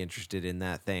should be interested in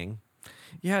that thing.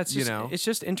 Yeah, it's just, it's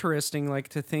just interesting, like,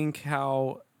 to think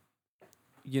how,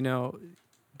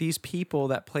 these people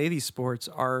that play these sports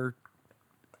are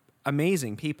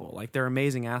amazing people. Like, they're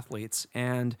amazing athletes,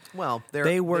 and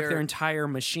they work their entire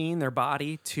machine, their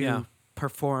body, to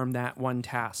perform that one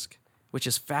task, which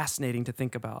is fascinating to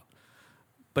think about.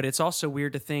 But it's also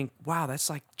weird to think, wow, that's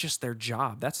like just their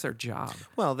job. That's their job.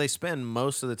 Well, they spend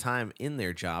most of the time in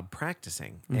their job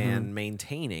practicing and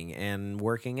maintaining and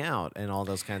working out and all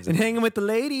those kinds of things. And hanging with the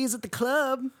ladies at the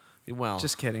club. Well,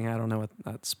 just kidding. I don't know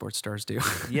what sports stars do.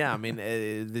 Yeah, I mean,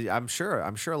 I'm sure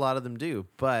a lot of them do.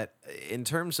 But in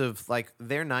terms of, like,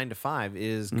 their 9 to 5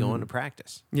 is going to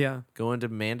practice. Yeah. Going to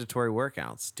mandatory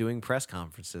workouts, doing press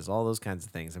conferences, all those kinds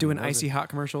of things. Doing icy hot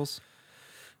commercials.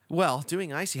 Well,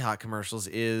 doing icy hot commercials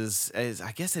is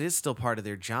I guess it is still part of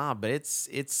their job, but it's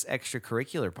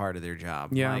extracurricular part of their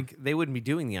job. Yeah. Like, they wouldn't be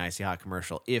doing the icy hot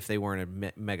commercial if they weren't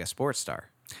a mega sports star.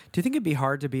 Do you think it'd be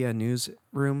hard to be a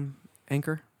newsroom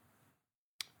anchor?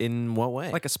 In what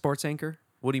way? Like a sports anchor?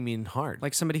 What do you mean hard?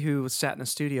 Like somebody who sat in a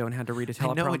studio and had to read a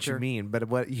teleprompter. I know what you mean, but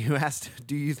what you asked,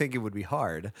 do you think it would be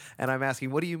hard? And I'm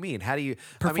asking, what do you mean? How do you...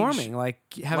 Performing,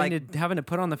 having to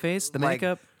put on the face, the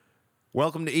makeup.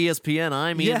 Welcome to ESPN.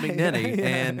 I'm Ian McNenny,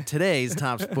 and today's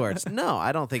Top Sports. No,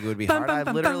 I don't think it would be hard. I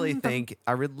literally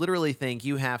think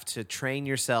you have to train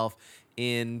yourself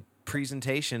in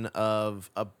presentation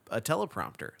of a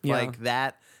teleprompter. Yeah. Like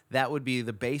that would be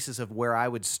the basis of where I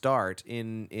would start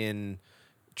in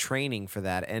training for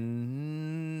that.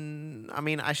 And I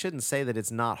mean, I shouldn't say that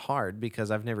it's not hard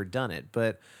because I've never done it,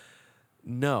 but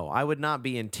no, I would not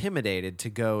be intimidated to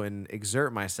go and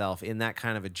exert myself in that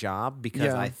kind of a job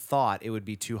because I thought it would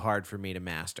be too hard for me to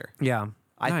master. Yeah.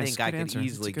 I think I could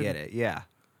easily get it. Yeah.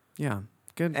 Yeah.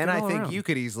 Good. And I think around. you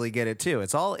could easily get it too.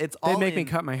 It's all They'd make me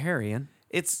cut my hair, Ian.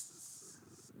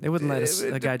 They wouldn't let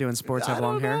a guy doing sports have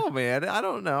long hair. I don't know, man. I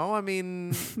don't know. I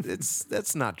mean,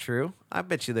 that's not true. I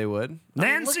bet you they would.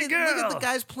 Nancy Look at the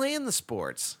guys playing the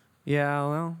sports. Yeah,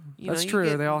 well, that's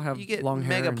true. They all have long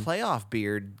hair. Mega playoff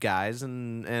beard guys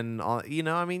and all,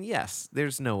 I mean, yes,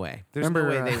 there's no way. There's no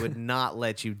way they would not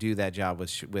let you do that job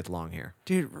with long hair.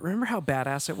 Dude, remember how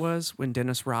badass it was when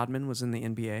Dennis Rodman was in the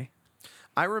NBA?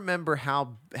 I remember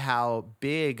how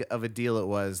big of a deal it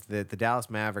was that the Dallas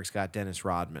Mavericks got Dennis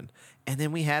Rodman, and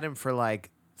then we had him for like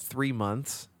 3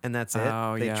 months, and that's it.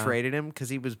 Oh, they yeah. traded him because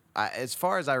he was, as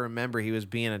far as I remember, he was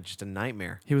being just a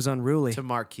nightmare He was unruly. to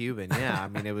Mark Cuban. Yeah, I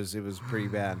mean it was pretty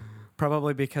bad.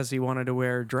 Probably because he wanted to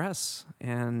wear a dress,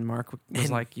 and Mark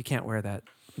was like, "You can't wear that."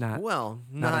 Not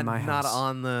in my house.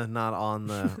 on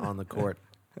the court.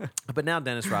 But now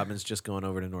Dennis Rodman's just going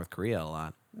over to North Korea a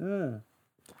lot.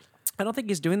 I don't think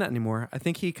he's doing that anymore. I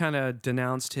think he kind of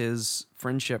denounced his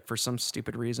friendship for some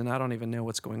stupid reason. I don't even know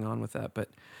what's going on with that. But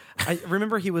I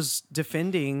remember he was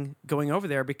defending going over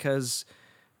there because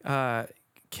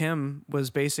Kim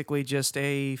was basically just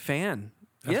a fan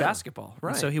of basketball.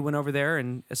 Right. And so he went over there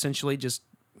and essentially just...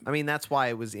 I mean, that's why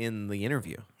it was in the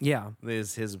interview. Yeah.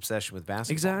 Is his obsession with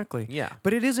basketball. Exactly. Yeah.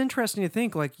 But it is interesting to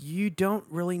think, like, you don't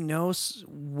really know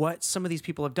what some of these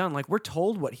people have done. Like, we're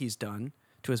told what he's done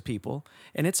to his people,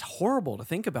 and it's horrible to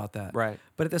think about that. Right.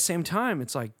 But at the same time,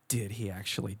 it's like, did he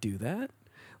actually do that?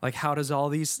 Like, how does all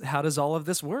of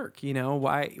this work? You know,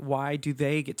 why do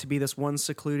they get to be this one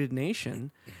secluded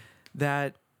nation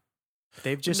that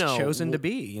they've just chosen to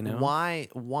be, you know?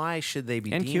 Why should they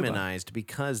be And Cuba. demonized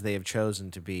because they have chosen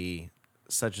to be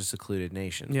such a secluded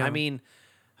nation? Yeah. I mean,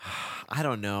 I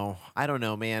don't know,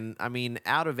 man. I mean,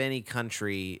 out of any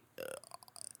country,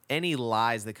 any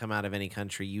lies that come out of any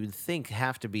country, you would think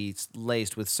have to be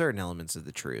laced with certain elements of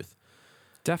the truth.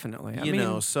 Definitely. You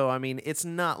know, so I mean, it's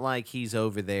not like he's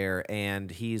over there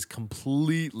and he's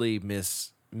completely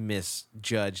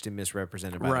misjudged and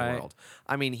misrepresented by Right. the world.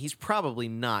 I mean, he's probably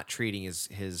not treating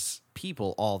his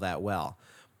people all that well.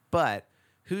 But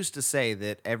who's to say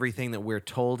that everything that we're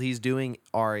told he's doing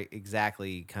are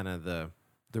exactly kind of the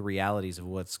realities of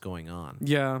what's going on?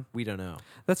 Yeah. We don't know.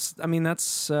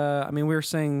 We were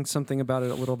saying something about it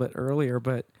a little bit earlier,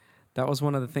 but that was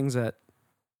one of the things that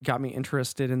got me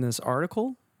interested in this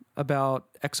article about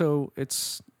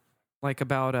it's like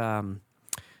about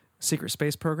secret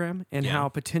space program and how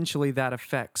potentially that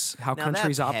affects how Now,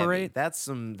 countries that's heavy. operate. That's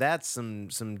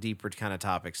some deeper kind of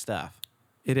topic stuff.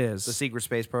 It is. The secret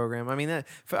space program. I mean,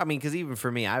 because even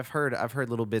for me, I've heard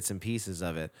little bits and pieces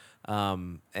of it,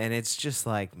 and it's just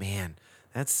like, man,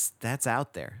 that's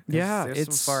out there. There's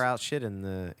it's some far out shit in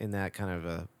that kind of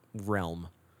a realm.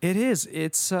 It is.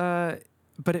 It's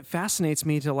but it fascinates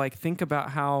me to like think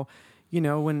about how, you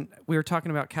know, when we were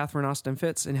talking about Catherine Austin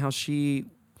Fitts and how she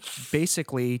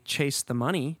basically chased the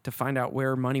money to find out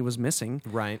where money was missing.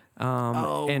 Right.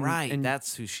 And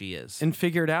that's who she is. And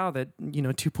figured out that, you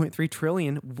know, 2.3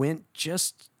 trillion went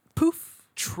just poof,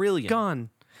 trillion gone.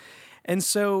 And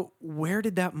so where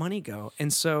did that money go?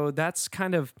 And so that's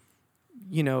kind of,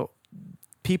 you know,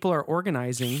 people are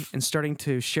organizing and starting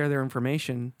to share their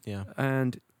information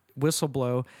and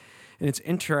whistleblow. And it's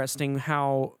interesting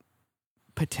how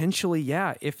potentially,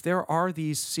 if there are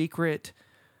these secret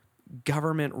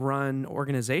government-run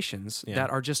organizations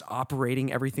that are just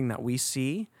operating everything that we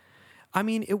see, I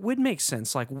mean, it would make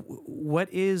sense. Like,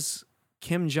 what is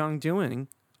Kim Jong doing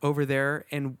over there,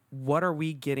 and what are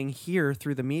we getting here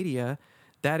through the media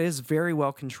that is very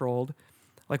well controlled?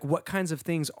 Like, what kinds of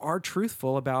things are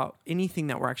truthful about anything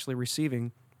that we're actually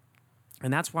receiving?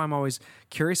 And that's why I'm always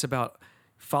curious about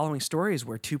following stories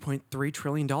where $2.3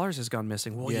 trillion has gone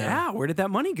missing. Well, where did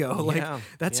that money go? Like,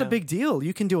 that's a big deal.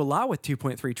 You can do a lot with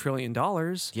 $2.3 trillion.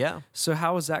 Yeah. So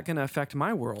how is that going to affect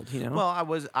my world, you know?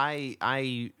 Well,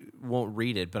 I won't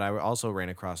read it, but I also ran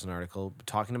across an article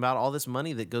talking about all this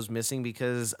money that goes missing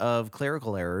because of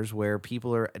clerical errors where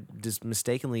people are just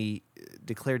mistakenly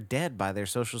declared dead by their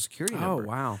social security number. Oh,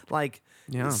 wow. Like,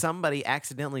 somebody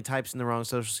accidentally types in the wrong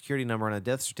social security number on a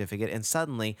death certificate, and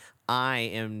suddenly I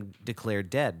am declared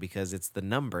dead because it's the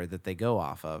number that they go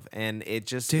off of. And it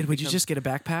just... Dude, would you just get a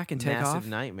backpack and take off? Massive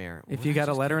nightmare. If you got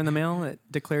a letter in the mail that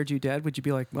declared you dead, would you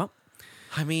be like, well...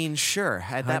 I mean, sure.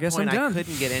 At that point, I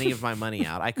couldn't get any of my money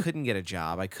out. I couldn't get a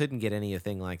job. I couldn't get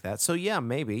anything like that. So, yeah,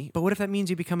 maybe. But what if that means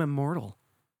you become immortal?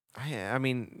 I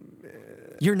mean...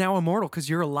 You're now immortal because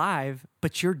you're alive,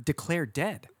 but you're declared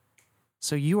dead.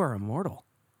 So you are immortal.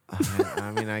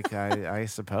 I mean, I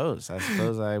suppose. I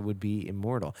suppose I would be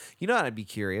immortal. You know what? I'd be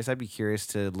curious. I'd be curious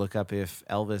to look up if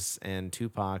Elvis and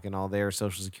Tupac and all their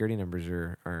social security numbers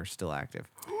are still active.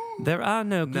 There are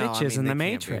no glitches in the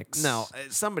Matrix. No,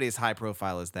 somebody as high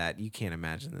profile as that, you can't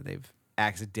imagine that they've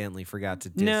accidentally forgot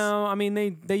to No, I mean,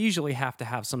 they usually have to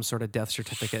have some sort of death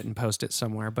certificate and post it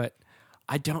somewhere, but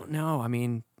I don't know. I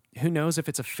mean, who knows if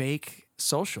it's a fake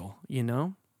social, you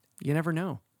know? You never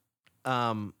know.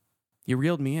 You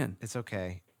reeled me in. It's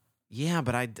okay. Yeah,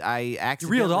 but I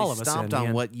accidentally reeled all of us stomped in, on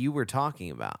man. what you were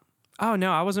talking about. Oh,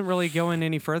 no, I wasn't really going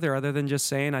any further other than just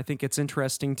saying I think it's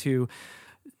interesting to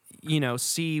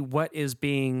see what is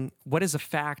a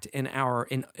fact in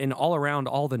all around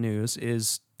all the news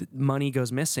is money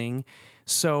goes missing.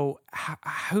 So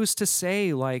who's to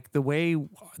say, like, the way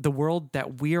the world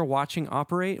that we are watching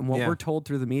operate and what we're told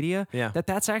through the media,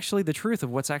 that's actually the truth of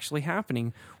what's actually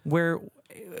happening, where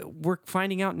we're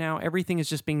finding out now everything is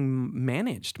just being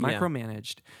managed,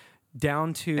 micromanaged,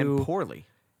 down to... And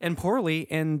poorly.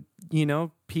 And,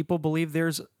 people believe there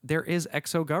is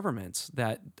government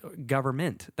that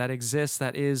exists.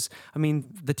 That is,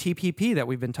 the TPP that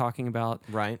we've been talking about.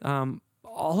 Right.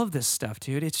 All of this stuff,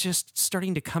 dude, it's just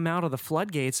starting to come out of the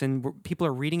floodgates, and people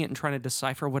are reading it and trying to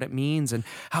decipher what it means and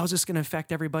how is this going to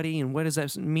affect everybody and what does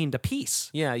that mean to peace?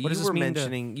 Yeah, you were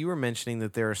mentioning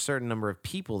that there are a certain number of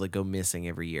people that go missing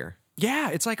every year. Yeah,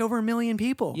 it's like over 1 million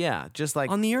people. Yeah, just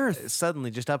like on the earth, suddenly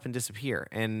just up and disappear.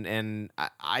 And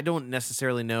I don't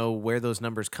necessarily know where those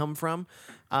numbers come from,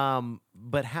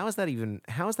 but how is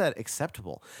that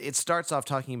acceptable? It starts off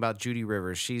talking about Judy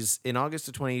Rivers. She's in August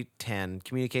of 2010.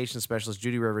 Communications specialist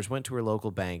Judy Rivers went to her local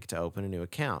bank to open a new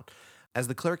account. As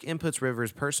the clerk inputs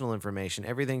Rivers' personal information,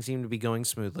 everything seemed to be going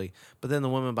smoothly. But then the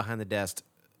woman behind the desk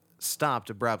stopped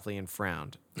abruptly and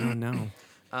frowned. Oh no.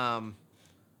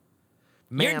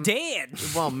 Ma'am, you're dead.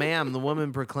 Well, ma'am, the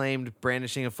woman proclaimed,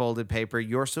 brandishing a folded paper,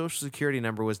 your Social Security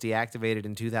number was deactivated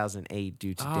in 2008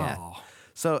 due to death.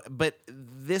 So, but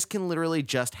this can literally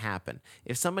just happen.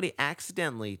 If somebody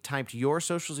accidentally typed your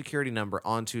Social Security number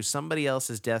onto somebody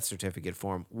else's death certificate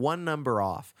form, one number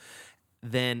off,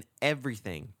 then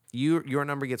everything, your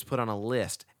number gets put on a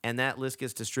list, and that list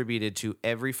gets distributed to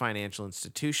every financial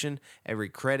institution, every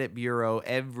credit bureau,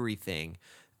 everything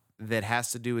that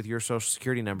has to do with your Social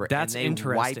Security number. That's and they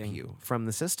interesting. Wipe you from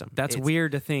the system. It's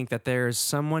weird to think that there's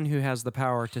someone who has the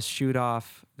power to shoot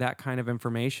off that kind of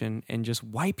information and just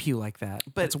wipe you like that.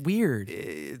 But it's weird.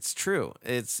 It's true.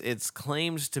 It's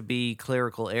claimed to be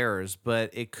clerical errors,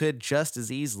 but it could just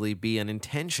as easily be an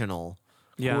intentional,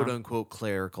 quote unquote,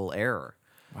 clerical error.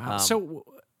 Wow. So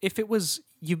if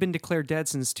you've been declared dead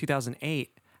since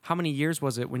 2008. How many years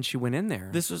was it when she went in there?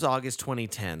 This was August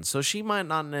 2010. So she might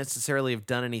not necessarily have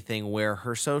done anything where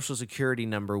her Social Security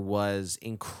number was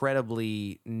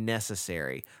incredibly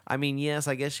necessary. I mean, yes,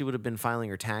 I guess she would have been filing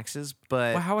her taxes,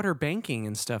 but... Well, how would her banking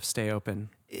and stuff stay open?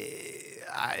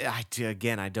 I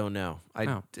don't know.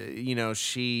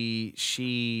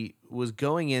 She was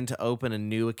going in to open a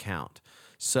new account.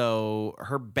 So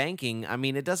her banking,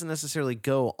 it doesn't necessarily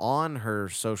go on her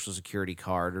Social Security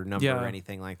card or number or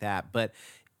anything like that, but...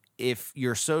 if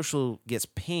your social gets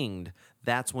pinged,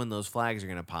 that's when those flags are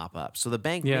going to pop up. So the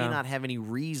bank may not have any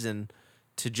reason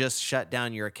to just shut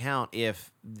down your account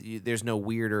if there's no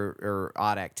weird or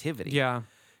odd activity. Yeah.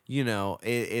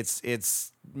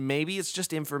 It's maybe it's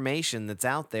just information that's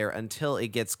out there until it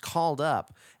gets called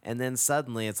up, and then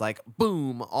suddenly it's like,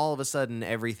 boom, all of a sudden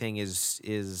everything is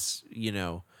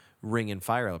ringing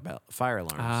fire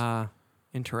alarms.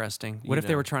 Interesting. What if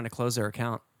they were trying to close their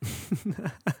account?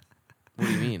 What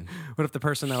do you mean? What if the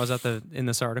person that was in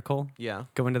this article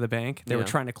going to the bank, they were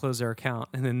trying to close their account,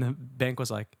 and then the bank was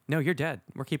like, no, you're dead.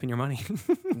 We're keeping your money.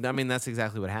 That's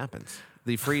exactly what happens.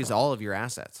 They freeze all of your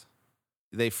assets.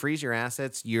 They freeze your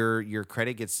assets. Your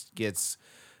credit gets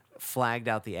flagged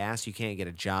out the ass. You can't get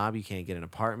a job. You can't get an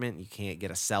apartment. You can't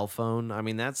get a cell phone.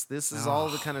 This is all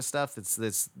the kind of stuff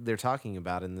that's they're talking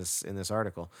about in this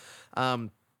article.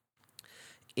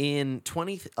 In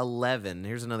 2011,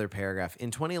 here's another paragraph.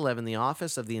 In 2011, the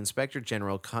Office of the Inspector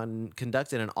General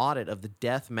conducted an audit of the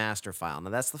Death Master File.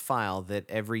 Now, that's the file that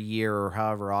every year or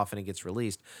however often it gets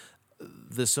released,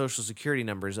 the Social Security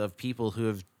numbers of people who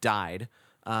have died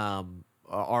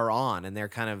are on, and they're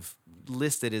kind of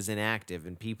listed as inactive,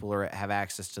 and people have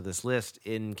access to this list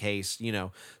in case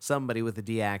somebody with a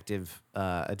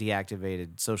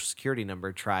deactivated Social Security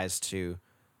number tries to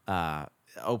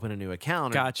open a new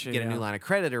account or get a new line of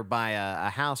credit or buy a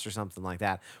house or something like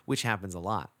that, which happens a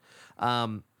lot.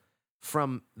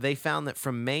 They found that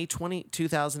from May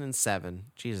 2007,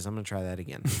 Jesus, I'm going to try that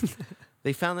again.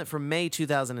 They found that from May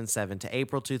 2007 to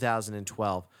April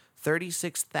 2012,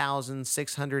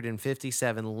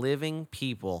 36,657 living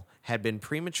people had been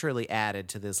prematurely added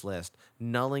to this list,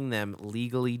 nulling them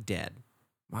legally dead.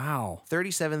 Wow.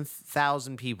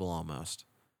 37,000 people almost.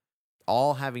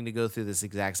 All having to go through this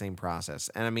exact same process.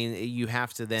 And you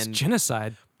have to then... It's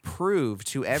genocide. Prove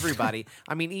to everybody.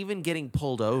 Even getting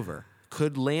pulled over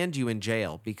could land you in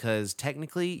jail because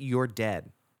technically you're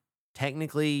dead.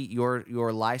 Technically,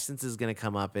 your license is going to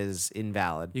come up as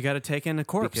invalid. You got to take in a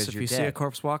corpse if you see dead. a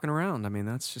corpse walking around.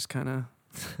 That's just kind of...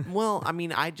 Well, I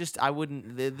mean, I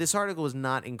wouldn't. This article was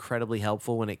not incredibly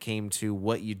helpful when it came to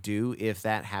what you do if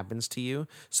that happens to you,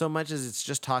 so much as it's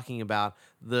just talking about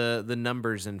the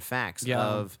numbers and facts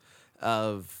of.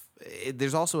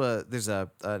 There's also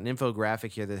an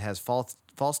infographic here that has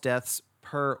false deaths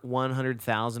per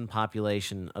 100,000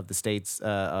 population of the states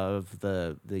of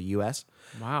the U.S.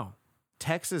 Wow.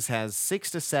 Texas has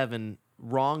 6 to 7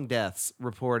 wrong deaths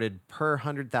reported per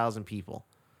 100,000 people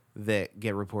that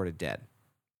get reported dead.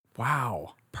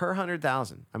 Wow. Per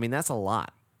 100,000. I mean, that's a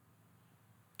lot.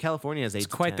 California has 8 to 10.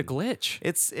 It's quite the glitch.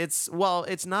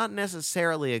 It's not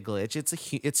necessarily a glitch.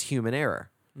 It's human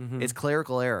error. Mm-hmm. It's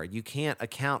clerical error. You can't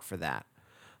account for that.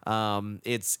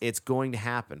 It's going to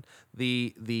happen.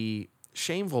 The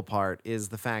shameful part is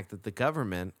the fact that the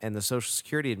government and the Social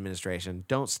Security Administration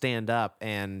don't stand up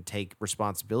and take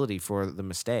responsibility for the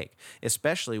mistake,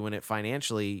 especially when it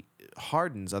financially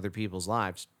hardens other people's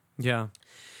lives. Yeah.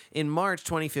 In March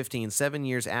 2015, 7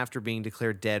 years after being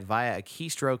declared dead via a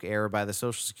keystroke error by the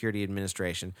Social Security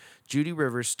Administration, Judy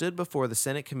Rivers stood before the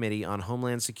Senate Committee on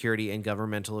Homeland Security and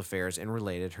Governmental Affairs and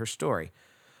related her story.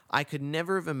 I could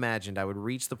never have imagined I would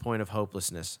reach the point of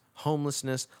hopelessness,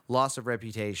 homelessness, loss of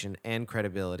reputation and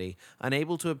credibility,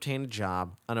 unable to obtain a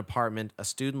job, an apartment, a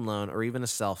student loan, or even a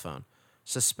cell phone.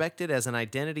 Suspected as an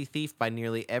identity thief by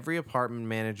nearly every apartment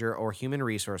manager or human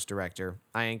resource director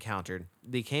I encountered,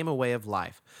 became a way of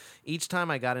life. Each time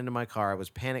I got into my car, I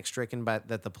was panic-stricken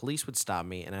that the police would stop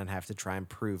me and I'd have to try and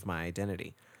prove my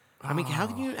identity. I mean, how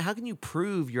can you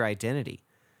prove your identity?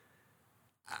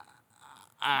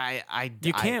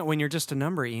 You can't when you're just a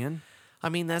number, Ian. I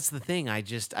mean, that's the thing. I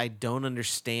don't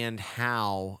understand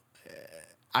how.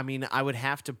 I mean, I would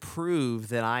have to prove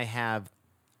that I have,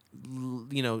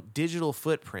 digital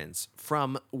footprints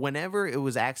from whenever it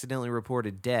was accidentally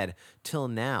reported dead till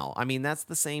now. I mean, that's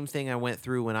the same thing I went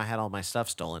through when I had all my stuff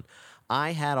stolen.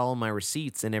 I had all my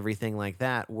receipts and everything like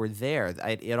that were there.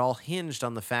 It all hinged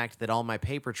on the fact that all my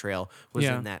paper trail was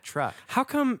in that truck. How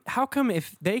come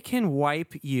if they can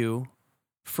wipe you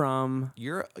from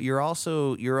you're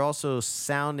also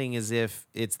sounding as if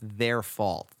it's their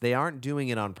fault. They aren't doing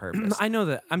it on purpose. I know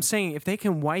that. I'm saying if they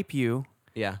can wipe you,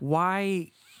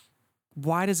 why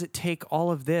does it take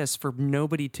all of this for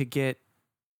nobody to get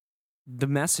the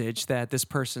message that this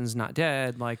person's not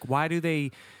dead? Like, why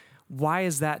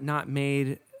is that not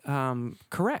made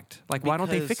correct? Like, why don't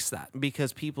they fix that?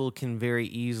 Because people can very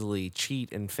easily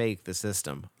cheat and fake the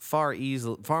system far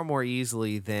more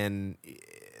easily than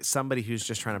somebody who's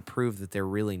just trying to prove that they're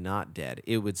really not dead,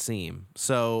 it would seem.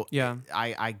 So yeah,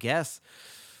 I guess,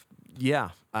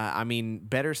 I mean,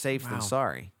 better safe than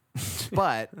sorry.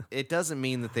 But it doesn't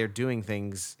mean that they're doing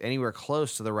things anywhere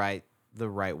close to the right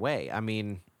way. I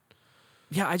mean,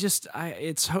 yeah,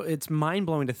 it's mind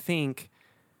blowing to think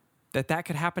that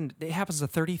could happen. It happens to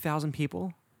 30,000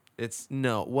 people.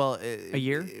 A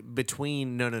year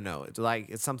between no.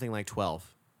 It's something like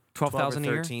 12,000 a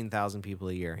year, 13,000 people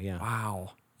a year. Yeah.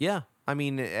 Wow. Yeah. I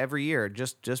mean, every year,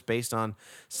 just based on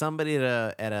somebody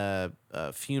at a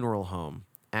funeral home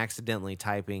accidentally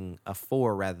typing a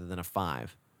 4 rather than a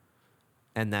 5.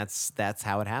 And that's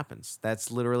how it happens.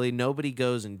 That's literally, nobody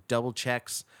goes and double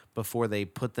checks before they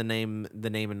put the name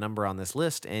and number on this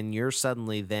list, and you're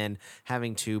suddenly then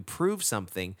having to prove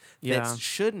something that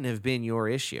shouldn't have been your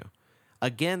issue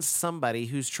against somebody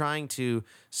who's trying to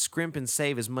scrimp and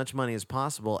save as much money as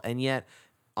possible. And yet,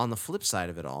 on the flip side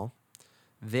of it all,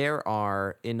 there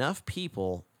are enough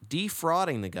people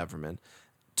defrauding the government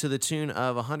to the tune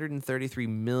of $133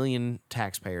 million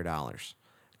taxpayer dollars,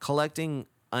 collecting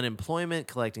unemployment,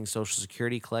 collecting Social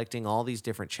Security, collecting all these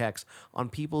different checks on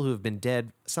people who have been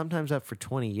dead, sometimes up for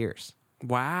 20 years.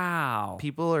 Wow.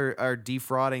 People are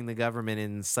defrauding the government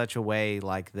in such a way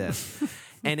like this.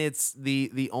 And it's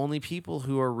the only people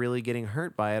who are really getting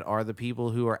hurt by it are the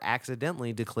people who are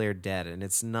accidentally declared dead. And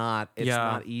it's not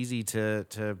easy to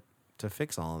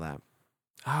fix all of that.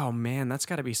 Oh man, that's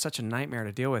got to be such a nightmare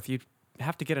to deal with. You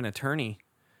have to get an attorney.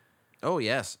 Oh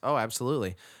yes. Oh,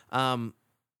 absolutely.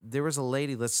 There was a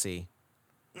lady, let's see.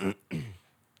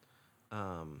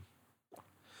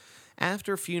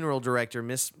 After funeral director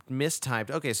mistyped.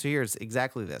 Okay, so here's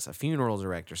exactly this. A funeral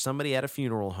director, somebody at a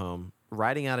funeral home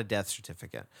writing out a death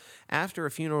certificate. After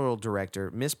a funeral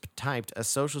director mistyped a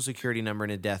Social Security number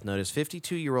in a death notice,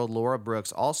 52-year-old Laura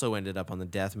Brooks also ended up on the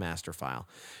death master file.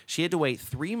 She had to wait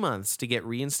 3 months to get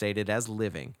reinstated as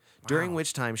living, during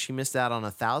which time she missed out on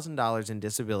 $1,000 in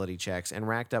disability checks and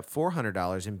racked up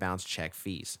 $400 in bounce check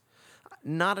fees.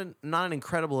 Not an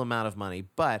incredible amount of money,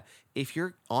 but if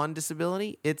you're on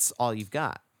disability, it's all you've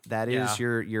got. That is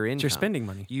your income. It's your spending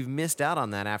money. You've missed out on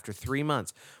that after 3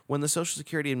 months. When the Social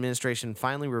Security Administration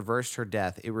finally reversed her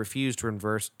death, it refused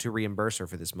to reimburse her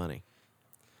for this money.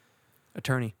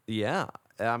 Attorney. Yeah.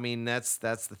 I mean, that's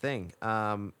the thing.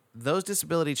 Those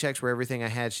disability checks were everything I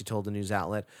had, she told the news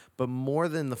outlet. But more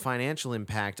than the financial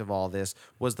impact of all this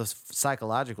was the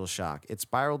psychological shock. It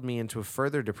spiraled me into a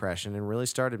further depression and really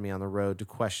started me on the road to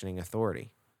questioning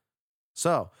authority.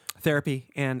 So, therapy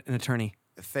and an attorney.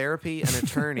 Therapy, an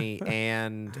attorney,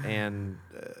 and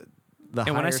the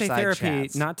and when I say higher side therapy,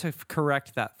 chats. not to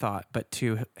correct that thought, but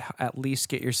to at least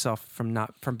get yourself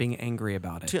from being angry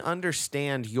about it. To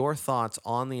understand your thoughts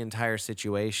on the entire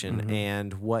situation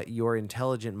and what your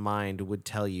intelligent mind would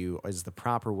tell you is the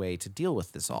proper way to deal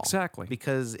with this all. Exactly.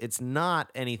 Because it's not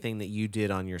anything that you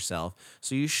did on yourself.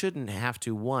 So you shouldn't have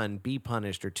to, 1, be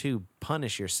punished, or 2,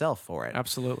 punish yourself for it.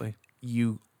 Absolutely.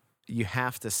 You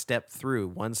have to step through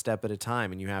one step at a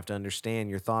time, and you have to understand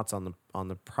your thoughts on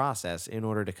the process in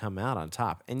order to come out on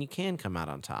top. And you can come out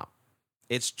on top.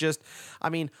 It's just, I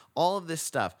mean, all of this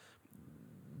stuff,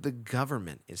 the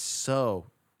government is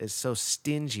so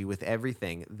stingy with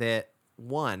everything that,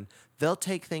 1, they'll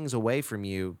take things away from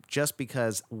you just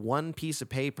because one piece of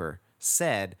paper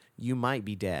said you might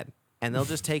be dead, and they'll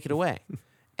just take it away.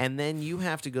 And then you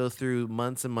have to go through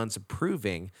months and months of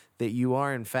proving that you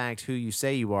are, in fact, who you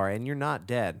say you are, and you're not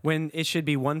dead. When it should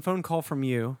be one phone call from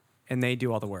you, and they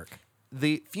do all the work.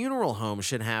 The funeral home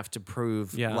should have to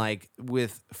prove, like,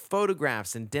 with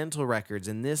photographs and dental records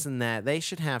and this and that, they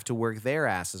should have to work their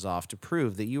asses off to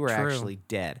prove that you were actually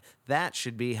dead. That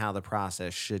should be how the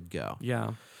process should go.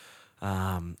 Yeah.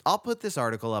 I'll put this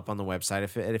article up on the website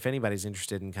if anybody's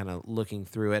interested in kind of looking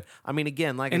through it. I mean,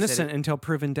 again, like Innocent I said, until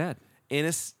proven dead.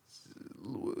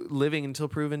 Living until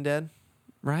proven dead,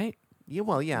 right? Yeah,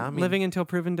 well, yeah. I mean, living until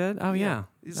proven dead. Oh yeah,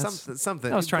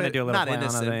 something. I was trying to do a little not play on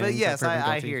innocent, it, but yes,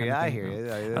 I hear you. I hear hear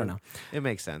you. I don't know. It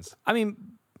makes sense. I mean,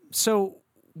 so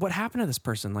what happened to this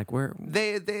person? Like, where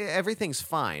they everything's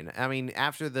fine. I mean,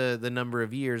 after the number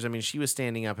of years, I mean, she was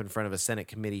standing up in front of a Senate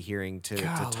committee hearing to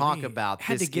talk about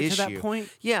had this to get issue. to that point.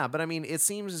 Yeah, but I mean, it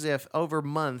seems as if over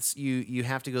months you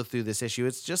have to go through this issue.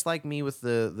 It's just like me with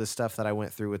the stuff that I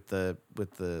went through with the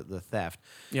theft.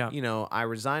 Yeah, you know, I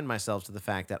resigned myself to the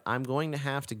fact that I'm going to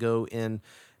have to go in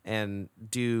and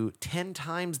do 10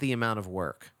 times the amount of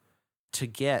work to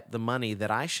get the money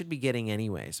that I should be getting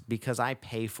anyways, because I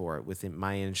pay for it with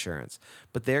my insurance.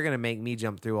 But they're going to make me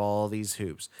jump through all these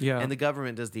hoops. Yeah. And the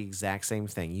government does the exact same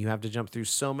thing. You have to jump through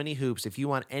so many hoops. If you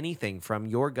want anything from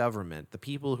your government, the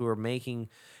people who are making,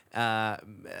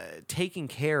 taking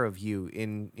care of you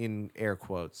in air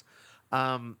quotes,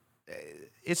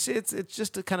 it's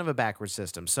just a kind of a backward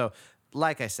system. So,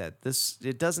 like I said,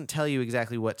 it doesn't tell you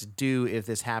exactly what to do if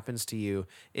this happens to you.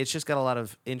 It's just got a lot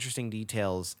of interesting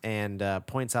details and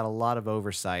points out a lot of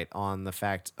oversight on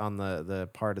the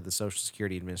part of the Social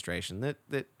Security Administration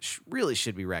that really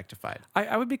should be rectified.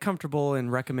 I would be comfortable in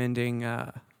recommending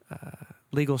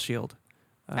Legal Shield.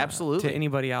 Absolutely. To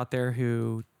anybody out there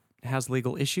who has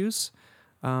legal issues.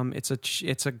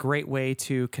 It's a great way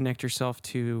to connect yourself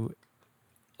to.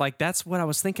 Like, that's what I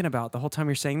was thinking about the whole time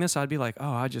you're saying this. I'd be like,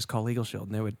 oh, I'd just call Legal Shield,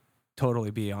 and they would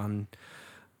totally be on,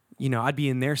 I'd be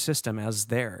in their system as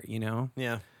there,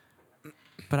 Yeah.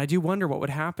 But I do wonder what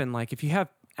would happen, like, if you have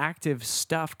active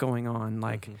stuff going on,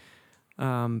 like,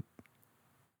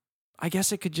 I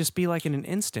guess it could just be like in an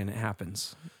instant it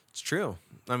happens. It's true.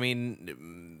 I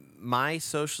mean, my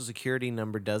Social Security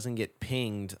number doesn't get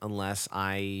pinged unless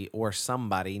I or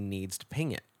somebody needs to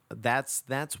ping it. That's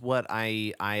what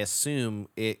I assume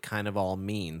it kind of all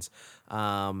means.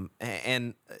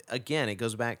 And again, it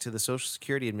goes back to the Social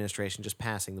Security Administration just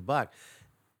passing the buck.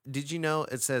 Did you know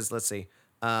it says, let's see,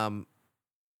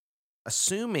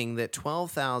 assuming that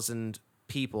 12,000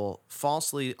 people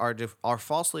are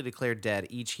falsely declared dead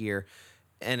each year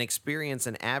and experience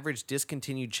an average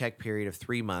discontinued check period of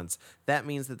 3 months, that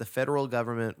means that the federal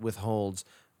government withholds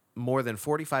more than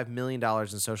 $45 million in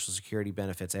Social Security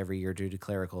benefits every year due to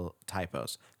clerical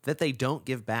typos that they don't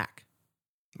give back.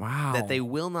 Wow. That they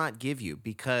will not give you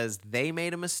because they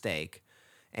made a mistake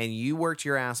and you worked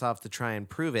your ass off to try and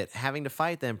prove it, having to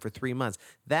fight them for 3 months.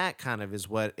 That kind of is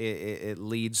what it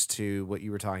leads to what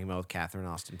you were talking about with Catherine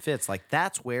Austin Fitts. Like,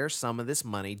 that's where some of this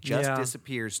money just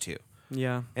disappears to.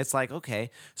 Yeah. It's like,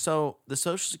 okay, so the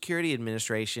Social Security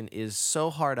Administration is so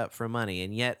hard up for money,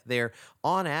 and yet they're,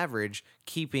 on average,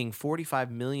 keeping $45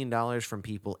 million from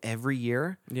people every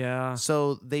year. Yeah.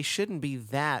 So they shouldn't be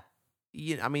that,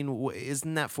 I mean,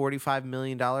 isn't that $45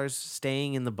 million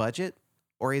staying in the budget?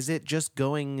 Or is it just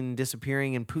going and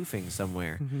disappearing and poofing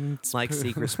somewhere? It's like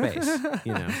secret space,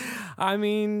 I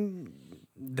mean,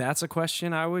 That's a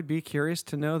question I would be curious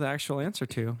to know the actual answer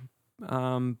to.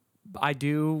 I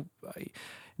do.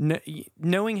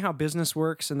 Knowing how business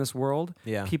works in this world,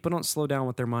 people don't slow down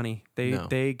with their money.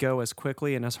 They go as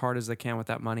quickly and as hard as they can with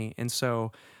that money. And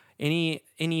so any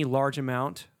large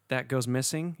amount that goes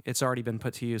missing, it's already been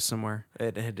put to use somewhere.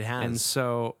 It has. And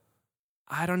so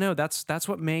I don't know. That's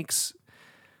what makes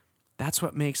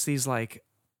these like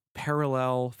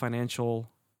parallel financial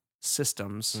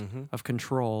systems of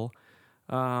control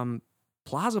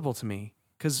plausible to me.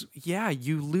 Because,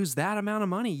 you lose that amount of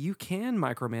money. You can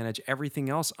micromanage everything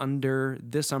else under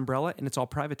this umbrella, and it's all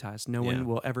privatized. No one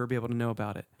will ever be able to know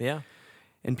about it. Yeah.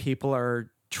 And people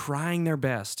are trying their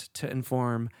best to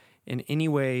inform in any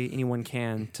way anyone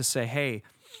can to say, hey,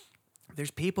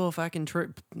 there's people fucking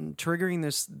triggering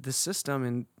this system.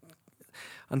 And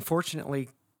unfortunately,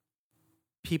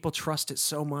 people trust it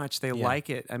so much. They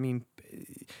like it. I mean,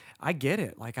 I get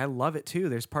it. Like, I love it too.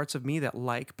 There's parts of me that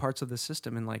like parts of the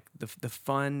system and like the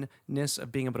funness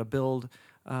of being able to build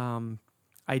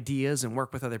ideas and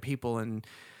work with other people. And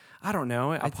I don't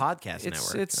know. A podcast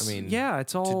network. I mean,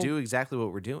 it's all to do exactly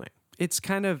what we're doing. It's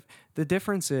kind of, the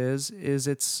difference is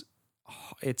it's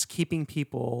keeping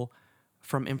people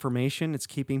from information. It's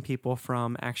keeping people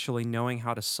from actually knowing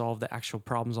how to solve the actual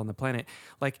problems on the planet.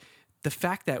 Like, the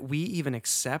fact that we even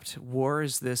accept war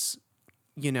is this,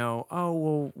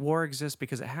 war exists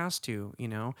because it has to,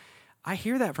 I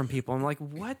hear that from people. I'm like,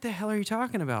 what the hell are you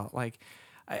talking about? Like,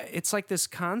 it's like this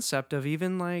concept of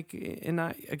even like, and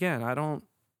I don't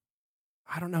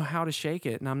know how to shake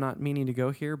it, and I'm not meaning to go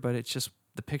here, but it's just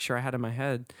the picture I had in my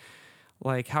head.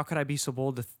 Like, how could I be so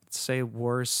bold to say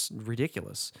war's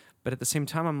ridiculous? But at the same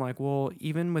time, I'm like, well,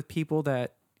 even with people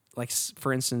that, like,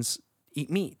 for instance,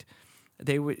 eat meat,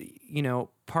 they would,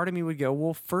 part of me would go,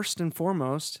 well, first and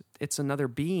foremost, it's another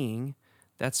being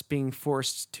that's being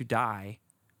forced to die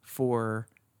for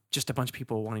just a bunch of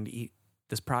people wanting to eat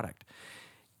this product.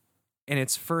 And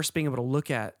it's first being able to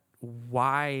look at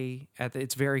why, at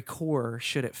its very core,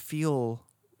 should it feel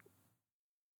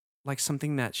like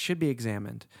something that should be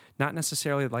examined, not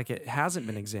necessarily like it hasn't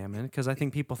been examined, because I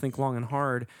think people think long and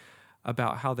hard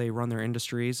about how they run their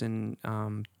industries and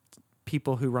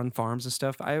people who run farms and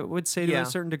stuff. I would say to a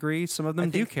certain degree, some of them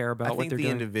do care about what they're doing. I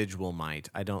think the individual might.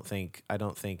 I don't think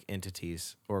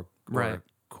entities or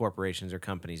corporations or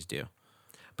companies do.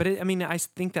 But I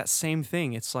think that same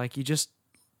thing. It's like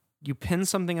you pin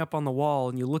something up on the wall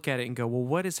and you look at it and go, well,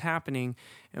 what is happening,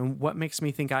 and what makes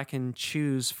me think I can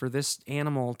choose for this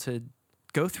animal to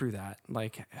go through that?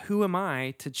 Like, who am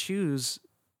I to choose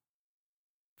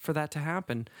for that to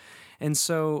happen? And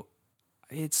so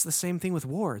it's the same thing with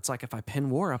war. It's like, if I pin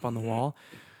war up on the wall,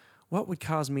 what would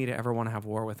cause me to ever want to have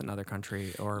war with another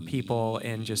country or people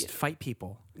and just fight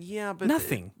people? Yeah, but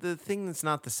nothing. The thing that's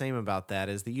not the same about that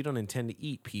is that you don't intend to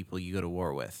eat people you go to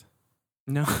war with.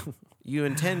 No. You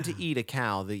intend to eat a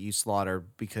cow that you slaughter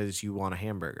because you want a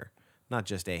hamburger, not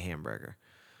just a hamburger.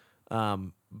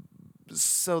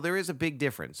 So there is a big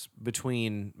difference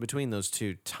between those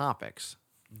two topics.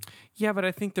 Yeah, but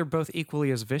I think they're both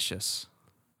equally as vicious.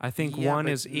 I think one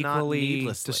is equally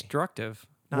destructive.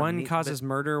 One causes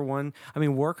murder.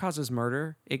 War causes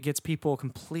murder. It gets people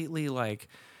completely like,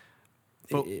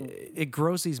 it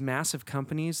grows these massive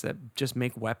companies that just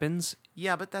make weapons.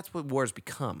 Yeah, but that's what wars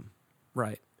become.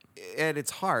 Right. At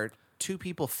its heart, two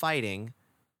people fighting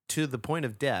to the point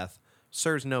of death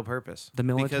serves no purpose. The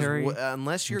military, because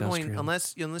unless you're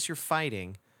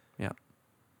fighting. Yeah.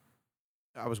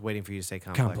 I was waiting for you to say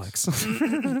complex.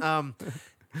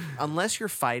 Unless you're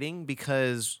fighting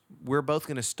because we're both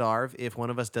going to starve if one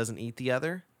of us doesn't eat the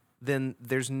other, then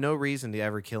there's no reason to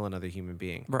ever kill another human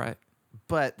being. Right.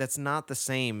 But that's not the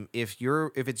same if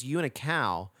it's you and a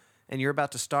cow and you're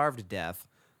about to starve to death.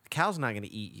 The cow's not going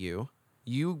to eat you.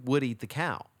 You would eat the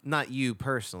cow. Not you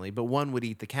personally, but one would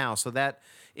eat the cow. So that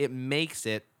it makes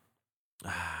it,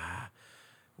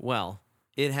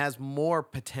 it has more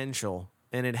potential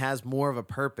and it has more of a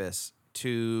purpose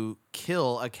to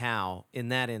kill a cow in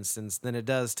that instance than it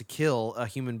does to kill a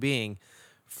human being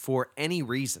for any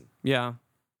reason. Yeah.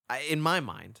 In my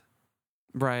mind.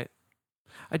 Right.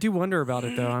 I do wonder about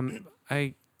it though.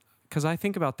 Because I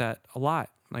think about that a lot.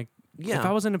 Like, if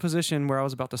I was in a position where I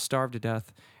was about to starve to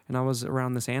death and I was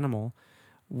around this animal,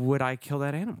 would I kill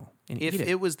that animal and eat it? If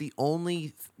it was the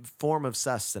only form of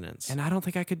sustenance. And I don't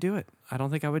think I could do it. I don't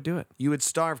think I would do it. You would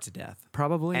starve to death.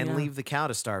 Probably. And leave the cow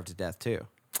to starve to death too.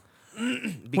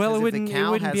 Well, it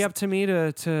wouldn't be up to me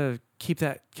to keep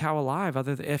that cow alive.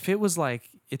 If it was like,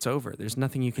 it's over, there's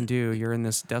nothing you can do. You're in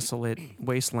this desolate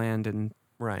wasteland and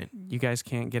you guys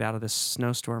can't get out of this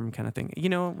snowstorm kind of thing. You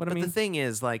know what I mean? But the thing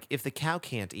is, like, if the cow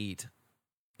can't eat,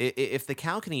 If the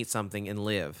cow can eat something and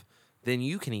live, then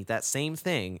you can eat that same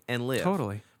thing and live.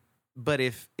 Totally. But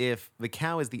if the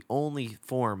cow is the only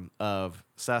form of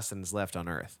sustenance left on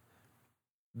Earth,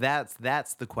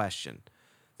 that's the question.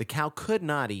 The cow could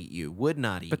not eat you, would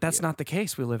not eat you. But that's not the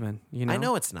case we live in. You know? I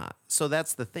know it's not. So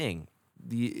that's the thing.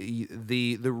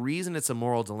 The reason it's a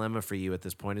moral dilemma for you at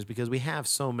this point is because we have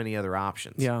so many other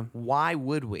options. Yeah. Why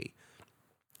would we?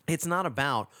 It's not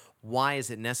about why is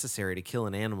it necessary to kill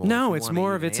an animal. No, it's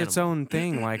more of its own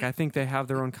thing. Like, I think they have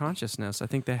their own consciousness. I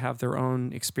think they have their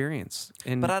own experience.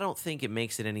 But I don't think it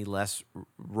makes it any less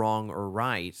wrong or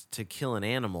right to kill an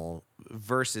animal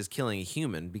versus killing a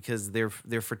human, because they're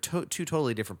for two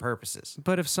totally different purposes.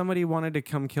 But if somebody wanted to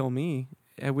come kill me,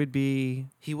 it would be...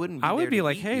 He wouldn't be I would there be to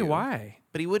like, eat hey, you. why?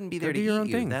 But he wouldn't be there Go to do your eat own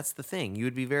you. thing. That's the thing. You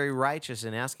would be very righteous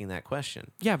in asking that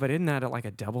question. Yeah, but isn't that like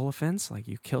a double offense? Like,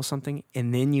 you kill something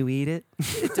and then you eat it?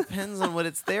 It depends on what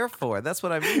it's there for. That's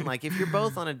what I mean. Like, if you're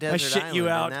both on a desert shit island you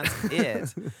out. and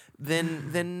that's it,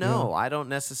 then no, I don't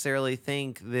necessarily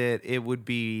think that it would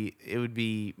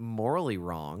be morally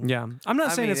wrong. Yeah. I'm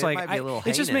not saying mean, it's it like... might be a little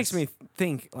it just makes me heinous.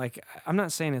 think, like, I'm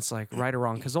not saying it's like right or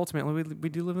wrong, because ultimately we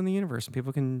do live in the universe and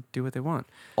people can do what they want.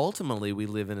 Ultimately, we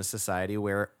live in a society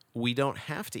where we don't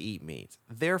have to eat meat.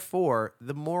 Therefore,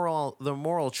 the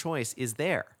moral choice is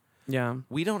there. Yeah.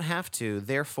 We don't have to.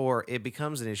 Therefore, it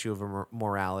becomes an issue of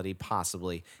morality,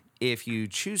 possibly, if you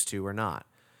choose to or not.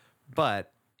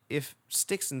 But if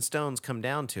sticks and stones come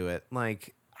down to it,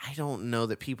 like, I don't know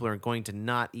that people are going to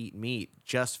not eat meat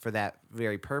just for that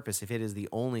very purpose if it is the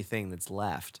only thing that's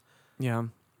left Yeah.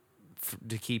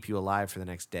 to keep you alive for the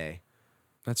next day.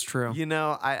 That's true. You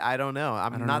know, I don't know. I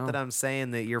don't not know. that I'm saying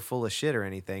that you're full of shit or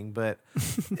anything, but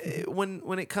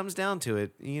when it comes down to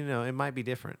it, you know, it might be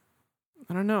different.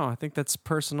 I don't know. I think that's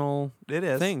personal It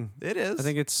is. thing. It is. I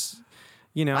think it's,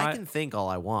 you know... I can think all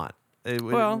I want.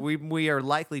 Well- We are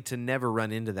likely to never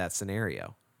run into that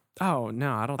scenario. Oh,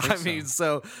 no, I don't think I so. mean,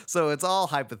 so it's all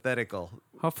hypothetical.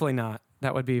 Hopefully not.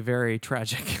 That would be very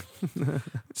tragic.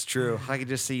 It's true. I could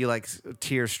just see you like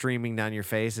tears streaming down your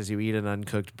face as you eat an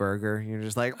uncooked burger. You're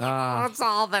just like, That's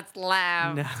all that's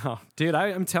left. No, dude,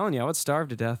 I'm telling you, I would starve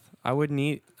to death. I wouldn't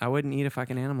eat a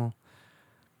fucking animal.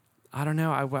 I don't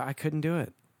know. I couldn't do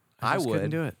it. I just would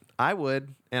couldn't do it. I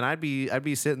would, and I'd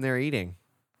be sitting there eating.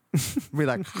 Be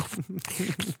like,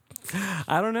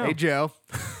 I don't know. hey Joe.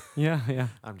 Yeah.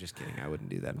 I'm just kidding. I wouldn't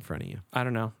do that in front of you. I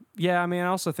don't know. Yeah, I mean, I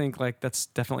also think like that's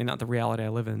definitely not the reality I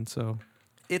live in. So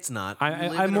It's not.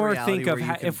 I more think of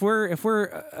if we're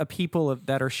a people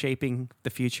that are shaping the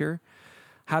future,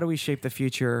 how do we shape the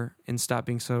future and stop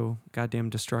being so goddamn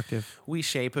destructive? we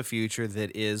shape a future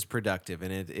that is productive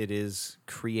and it is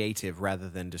creative rather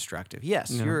than destructive.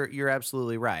 Yes, Yeah. you're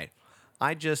absolutely right.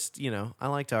 I just, I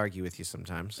like to argue with you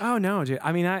sometimes. Oh no, dude.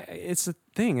 I mean, it's a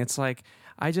thing. It's like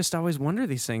I just always wonder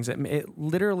these things. It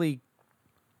literally.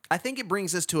 I think it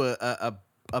brings us to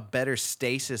a better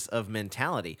stasis of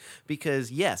mentality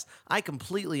because, yes, I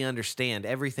completely understand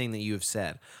everything that you have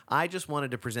said. I just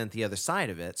wanted to present the other side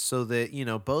of it so that,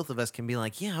 both of us can be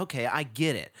like, yeah, okay, I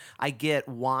get it. I get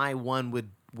why one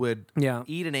would Yeah.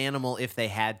 eat an animal if they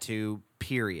had to,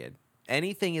 period.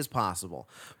 Anything is possible.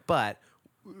 But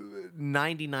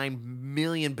 99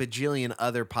 million bajillion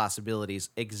other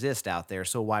possibilities exist out there,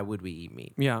 so why would we eat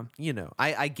meat? Yeah.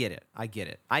 I get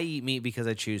it. I eat meat because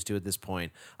I choose to at this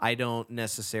point. I don't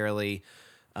necessarily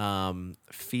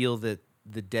feel that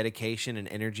the dedication and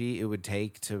energy it would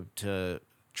take to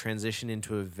transition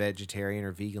into a vegetarian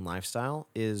or vegan lifestyle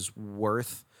is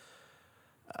worth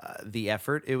the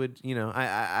effort. It would,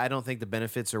 I don't think the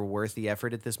benefits are worth the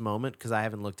effort at this moment because I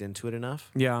haven't looked into it enough.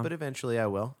 Yeah. But eventually I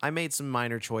will. I made some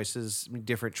minor choices,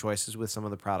 different choices with some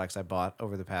of the products I bought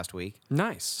over the past week.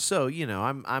 Nice. So,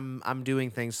 I'm doing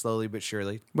things slowly but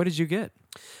surely. What did you get?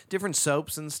 Different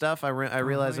soaps and stuff. I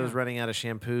realized I was yeah. running out of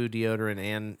shampoo, deodorant,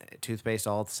 and toothpaste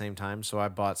all at the same time. So I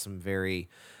bought some very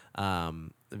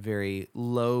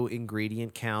low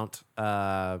ingredient count,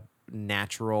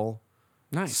 natural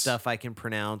Nice stuff I can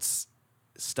pronounce,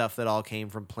 stuff that all came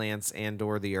from plants and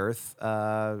or the earth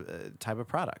type of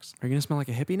products. Are you gonna smell like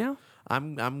a hippie now?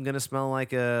 I'm gonna smell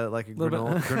like a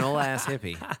granola ass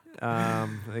hippie.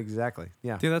 Exactly.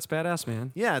 Yeah. Dude, that's badass,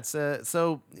 man. Yeah, it's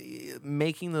so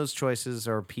making those choices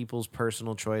are people's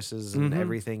personal choices, and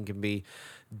everything can be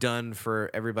done for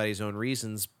everybody's own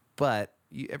reasons. But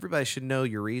everybody should know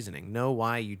your reasoning. Know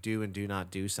why you do and do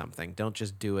not do something. Don't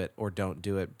just do it or don't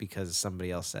do it because somebody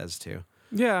else says to.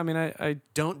 Yeah, I mean, I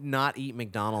Don't not eat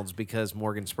McDonald's because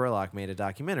Morgan Spurlock made a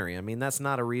documentary. I mean, that's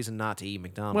not a reason not to eat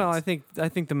McDonald's. well, I think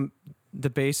the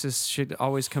basis should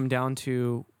always come down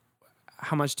to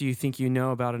how much do you think you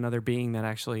know about another being that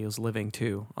actually is living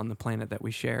too on the planet that we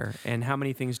share? And how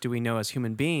many things do we know as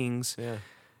human beings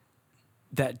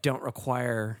that don't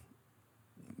require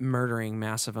murdering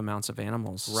massive amounts of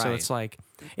animals? Right. So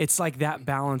it's like that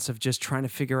balance of just trying to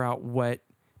figure out what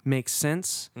makes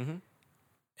sense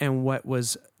and what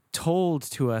was told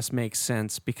to us makes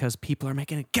sense because people are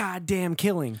making a goddamn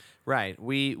killing. Right.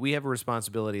 We have a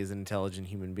responsibility as intelligent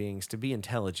human beings to be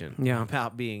intelligent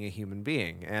about being a human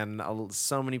being, and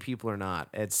so many people are not.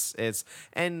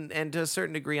 And to a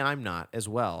certain degree, I'm not as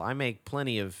well. I make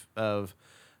plenty of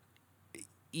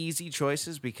easy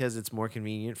choices because it's more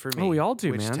convenient for me. Oh, we all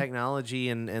do, which man. Technology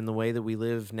and the way that we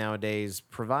live nowadays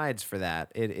provides for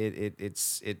that.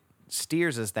 It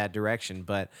steers us that direction,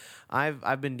 but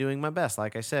I've been doing my best,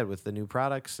 like I said, with the new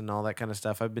products and all that kind of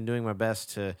stuff. I've been doing my best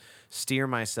to steer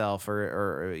myself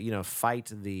or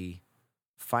fight the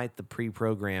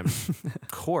pre-programmed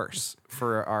course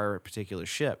for our particular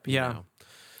ship. You know?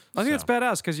 I think it's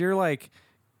badass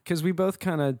because we both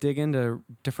kind of dig into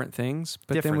different things,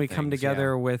 but then we come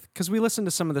together with, because we listen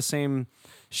to some of the same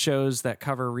shows that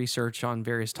cover research on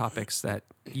various topics that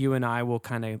you and I will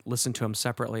kind of listen to them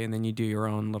separately, and then you do your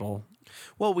own little.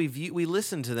 Well, we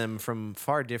listen to them from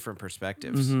far different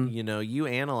perspectives. You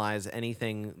analyze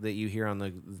anything that you hear on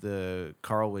the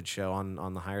Carlwood show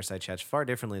on the Higher Side Chats far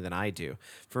differently than I do.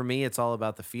 For me, it's all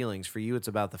about the feelings. For you, it's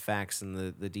about the facts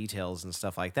and the details and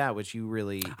stuff like that, which you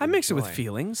really I mix it with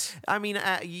feelings. I mean,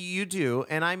 you do,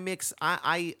 and I mix.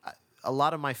 I a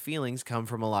lot of my feelings come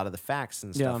from a lot of the facts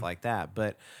and stuff like that.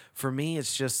 But for me,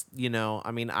 it's just,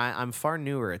 I'm far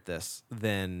newer at this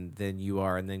than you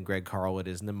are, and then Greg Carlwood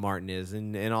is, and then Martin is,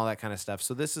 and all that kind of stuff.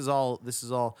 So this is all,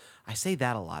 I say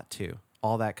that a lot too.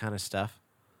 All that kind of stuff.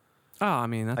 Oh, I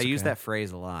mean, I use that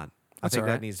phrase a lot. I think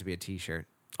that needs to be a t-shirt.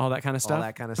 All that kind of stuff? All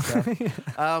that kind of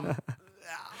stuff.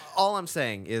 All I'm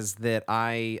saying is that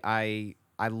I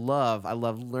love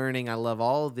learning. I love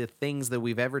all the things that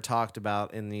we've ever talked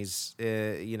about in these,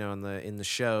 in the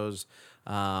shows,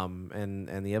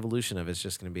 and the evolution of it's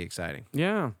just going to be exciting.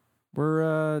 Yeah,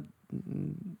 we're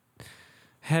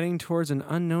heading towards an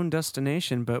unknown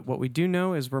destination, but what we do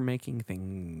know is we're making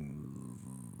things.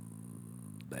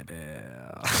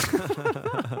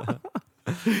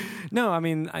 No, I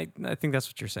mean, I think that's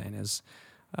what you're saying is,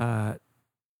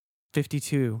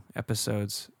 52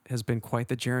 episodes has been quite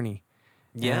the journey.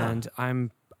 Yeah.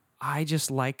 And I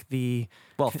just like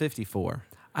 54.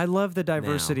 I love the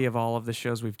diversity of all of the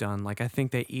shows we've done. Like, I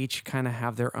think they each kind of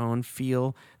have their own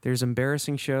feel. There's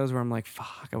embarrassing shows where I'm like,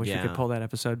 fuck, I wish we could pull that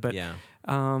episode. But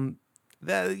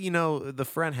the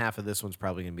front half of this one's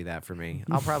probably going to be that for me.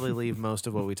 I'll probably leave most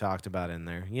of what we talked about in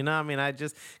there.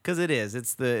 Because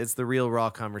it's the real raw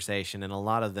conversation, and a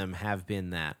lot of them have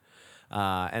been that.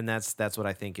 And that's what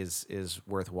I think is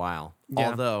worthwhile. Yeah.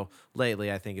 Although lately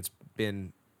I think it's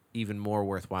been even more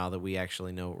worthwhile that we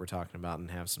actually know what we're talking about and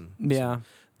have some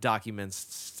documents,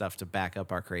 stuff to back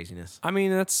up our craziness. I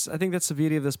mean, I think that's the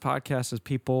beauty of this podcast is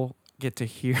people get to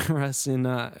hear us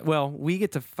we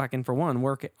get to fucking, for one,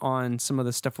 work on some of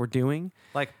the stuff we're doing.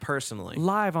 Like personally.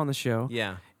 Live on the show.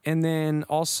 Yeah. And then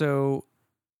also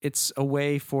it's a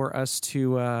way for us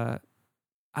to,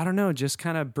 just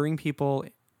kind of bring people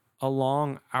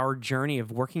along our journey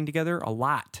of working together a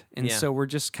lot. And so we're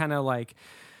just kind of like,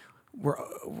 we're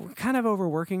kind of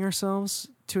overworking ourselves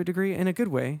to a degree in a good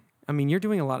way. I mean, you're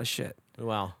doing a lot of shit.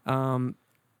 Wow.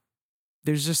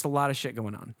 There's just a lot of shit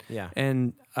going on. Yeah.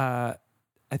 And I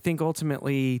think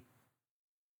ultimately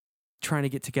trying to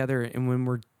get together, and when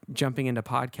we're jumping into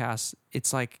podcasts,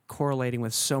 it's like correlating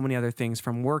with so many other things,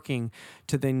 from working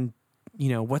to then,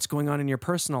 what's going on in your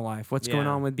personal life, what's going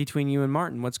on between you and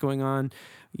Martin, what's going on,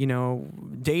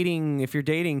 dating, if you're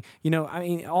dating,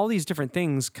 all these different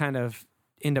things kind of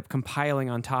end up compiling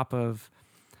on top of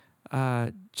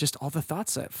just all the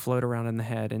thoughts that float around in the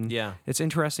head. And it's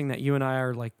interesting that you and I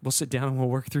are like, we'll sit down and we'll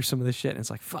work through some of this shit. And it's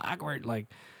like, fuck, we're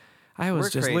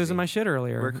just crazy. losing my shit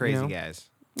earlier. We're crazy guys.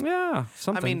 Yeah.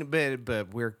 Something. I mean,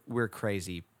 but we're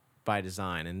crazy by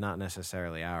design and not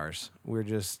necessarily ours. We're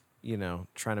just,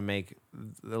 trying to make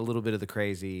a little bit of the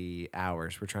crazy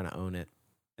ours. We're trying to own it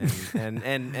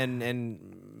and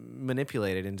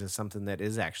manipulate it into something that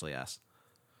is actually us.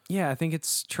 Yeah, I think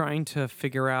it's trying to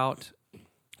figure out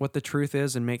what the truth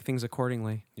is and make things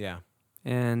accordingly. Yeah.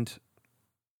 And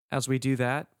as we do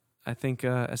that, I think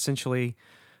essentially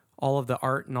all of the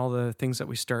art and all the things that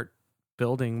we start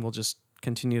building will just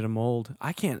continue to mold.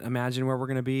 I can't imagine where we're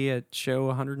going to be at show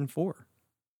 104.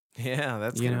 Yeah,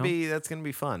 that's gonna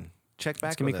be fun. check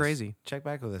back. It's gonna with be us. crazy. Check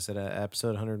back with us at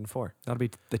episode 104. That'll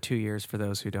be the 2 years for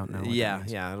those who don't know. What that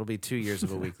means. It'll be 2 years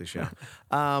of a weekly show.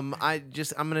 I'm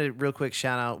gonna real quick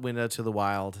shout out Window to the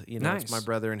Wild. Nice. It's my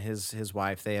brother and his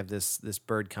wife. They have this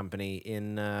bird company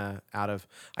in out of,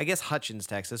 I guess, Hutchins,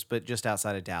 Texas, but just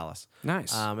outside of Dallas.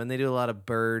 Nice. And they do a lot of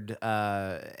bird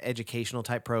educational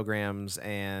type programs,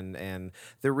 and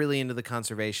they're really into the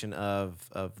conservation of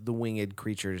the winged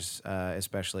creatures,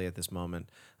 especially at this moment.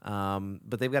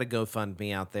 But they've got a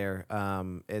GoFundMe out there.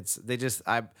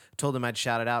 I told them I'd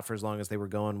shout it out for as long as they were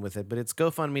going with it, but it's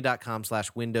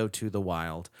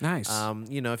GoFundMe.com/WindowToTheWild. Nice.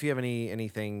 If you have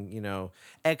anything,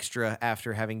 extra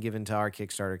after having given to our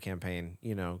Kickstarter campaign,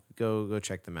 go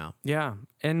check them out. Yeah.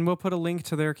 And we'll put a link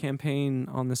to their campaign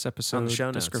on this episode On the show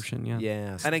notes. description. Yeah.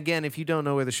 Yes. And again, if you don't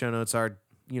know where the show notes are,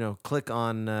 click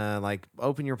on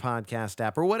open your podcast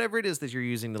app or whatever it is that you're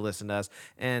using to listen to us,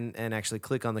 and actually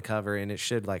click on the cover, and it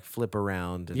should flip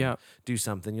around and do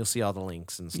something. You'll see all the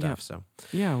links and stuff. Yeah. So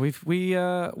yeah,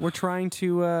 we're trying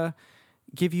to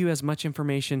give you as much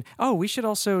information. Oh, we should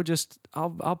also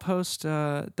I'll post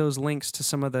those links to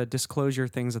some of the disclosure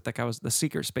things that the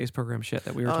secret space program shit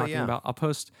that we were talking about. I'll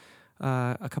post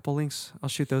a couple links. I'll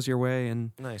shoot those your way,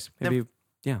 and nice. Maybe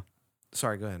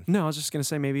Sorry, go ahead. No, I was just going to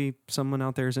say maybe someone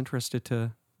out there is interested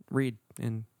to read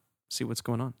and see what's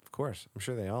going on. Of course. I'm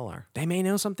sure they all are. They may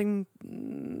know something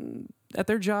at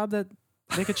their job that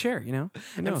they could share, Who knows?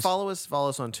 And follow us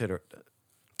on Twitter.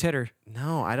 Titter.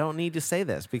 No, I don't need to say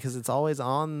this because it's always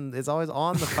on the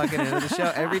fucking end of the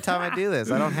show every time I do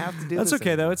this. I don't have to do That's this. That's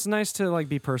okay, though. It's nice to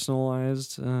be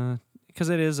personalized because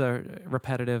it is a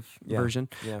repetitive version.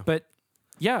 Yeah. But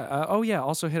yeah.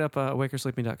 Also hit up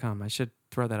awakeorsleeping.com. I should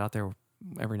throw that out there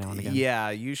every now and again.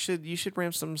 Yeah, you should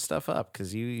ramp some stuff up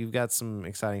because you've got some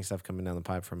exciting stuff coming down the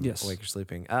pipe from Awake or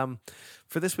Sleeping.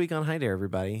 For this week on Hi Dare,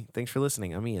 everybody, thanks for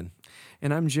listening. I'm Ian.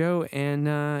 And I'm Joe, and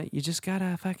you just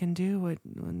gotta fucking do what...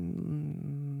 You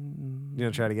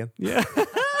wanna try it again? Yeah.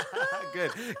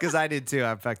 Good, because I did too.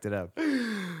 I fucked it up.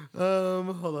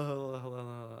 Hold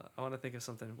on. I want to think of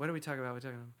something. What did we talk about?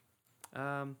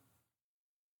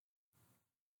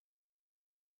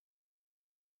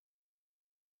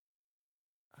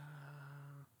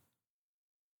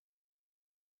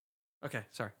 Okay,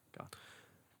 sorry. Go on.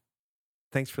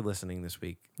 Thanks for listening this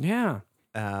week. Yeah.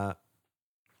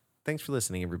 Thanks for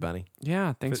listening, everybody.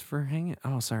 Yeah, thanks for hanging.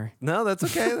 Oh, sorry. No, that's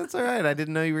okay. That's all right. I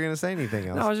didn't know you were going to say anything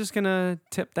else. No, I was just going to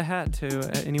tip the hat to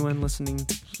anyone listening,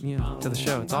 to the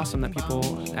show. It's awesome that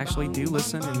people actually do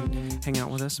listen and hang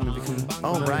out with us, and we become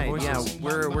voices. Yeah,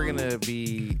 we're going to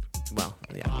be,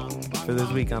 for this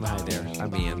week on Hi Dare,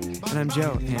 I'm Ian. And I'm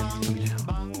Joe, and from now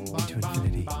into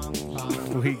infinity.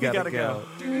 We gotta go.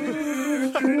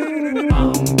 Bang bang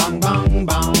bang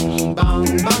bang bang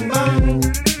bang bang.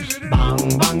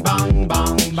 Bang bang bang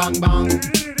bang bang bang.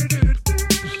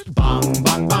 Bang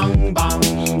bang bang bang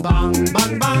bang bang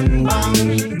bang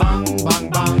bang bang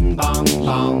bang bang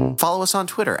bang. Follow us on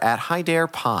Twitter at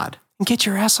HiDarePod. And get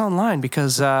your ass online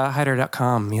because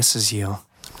HiDare.com misses you.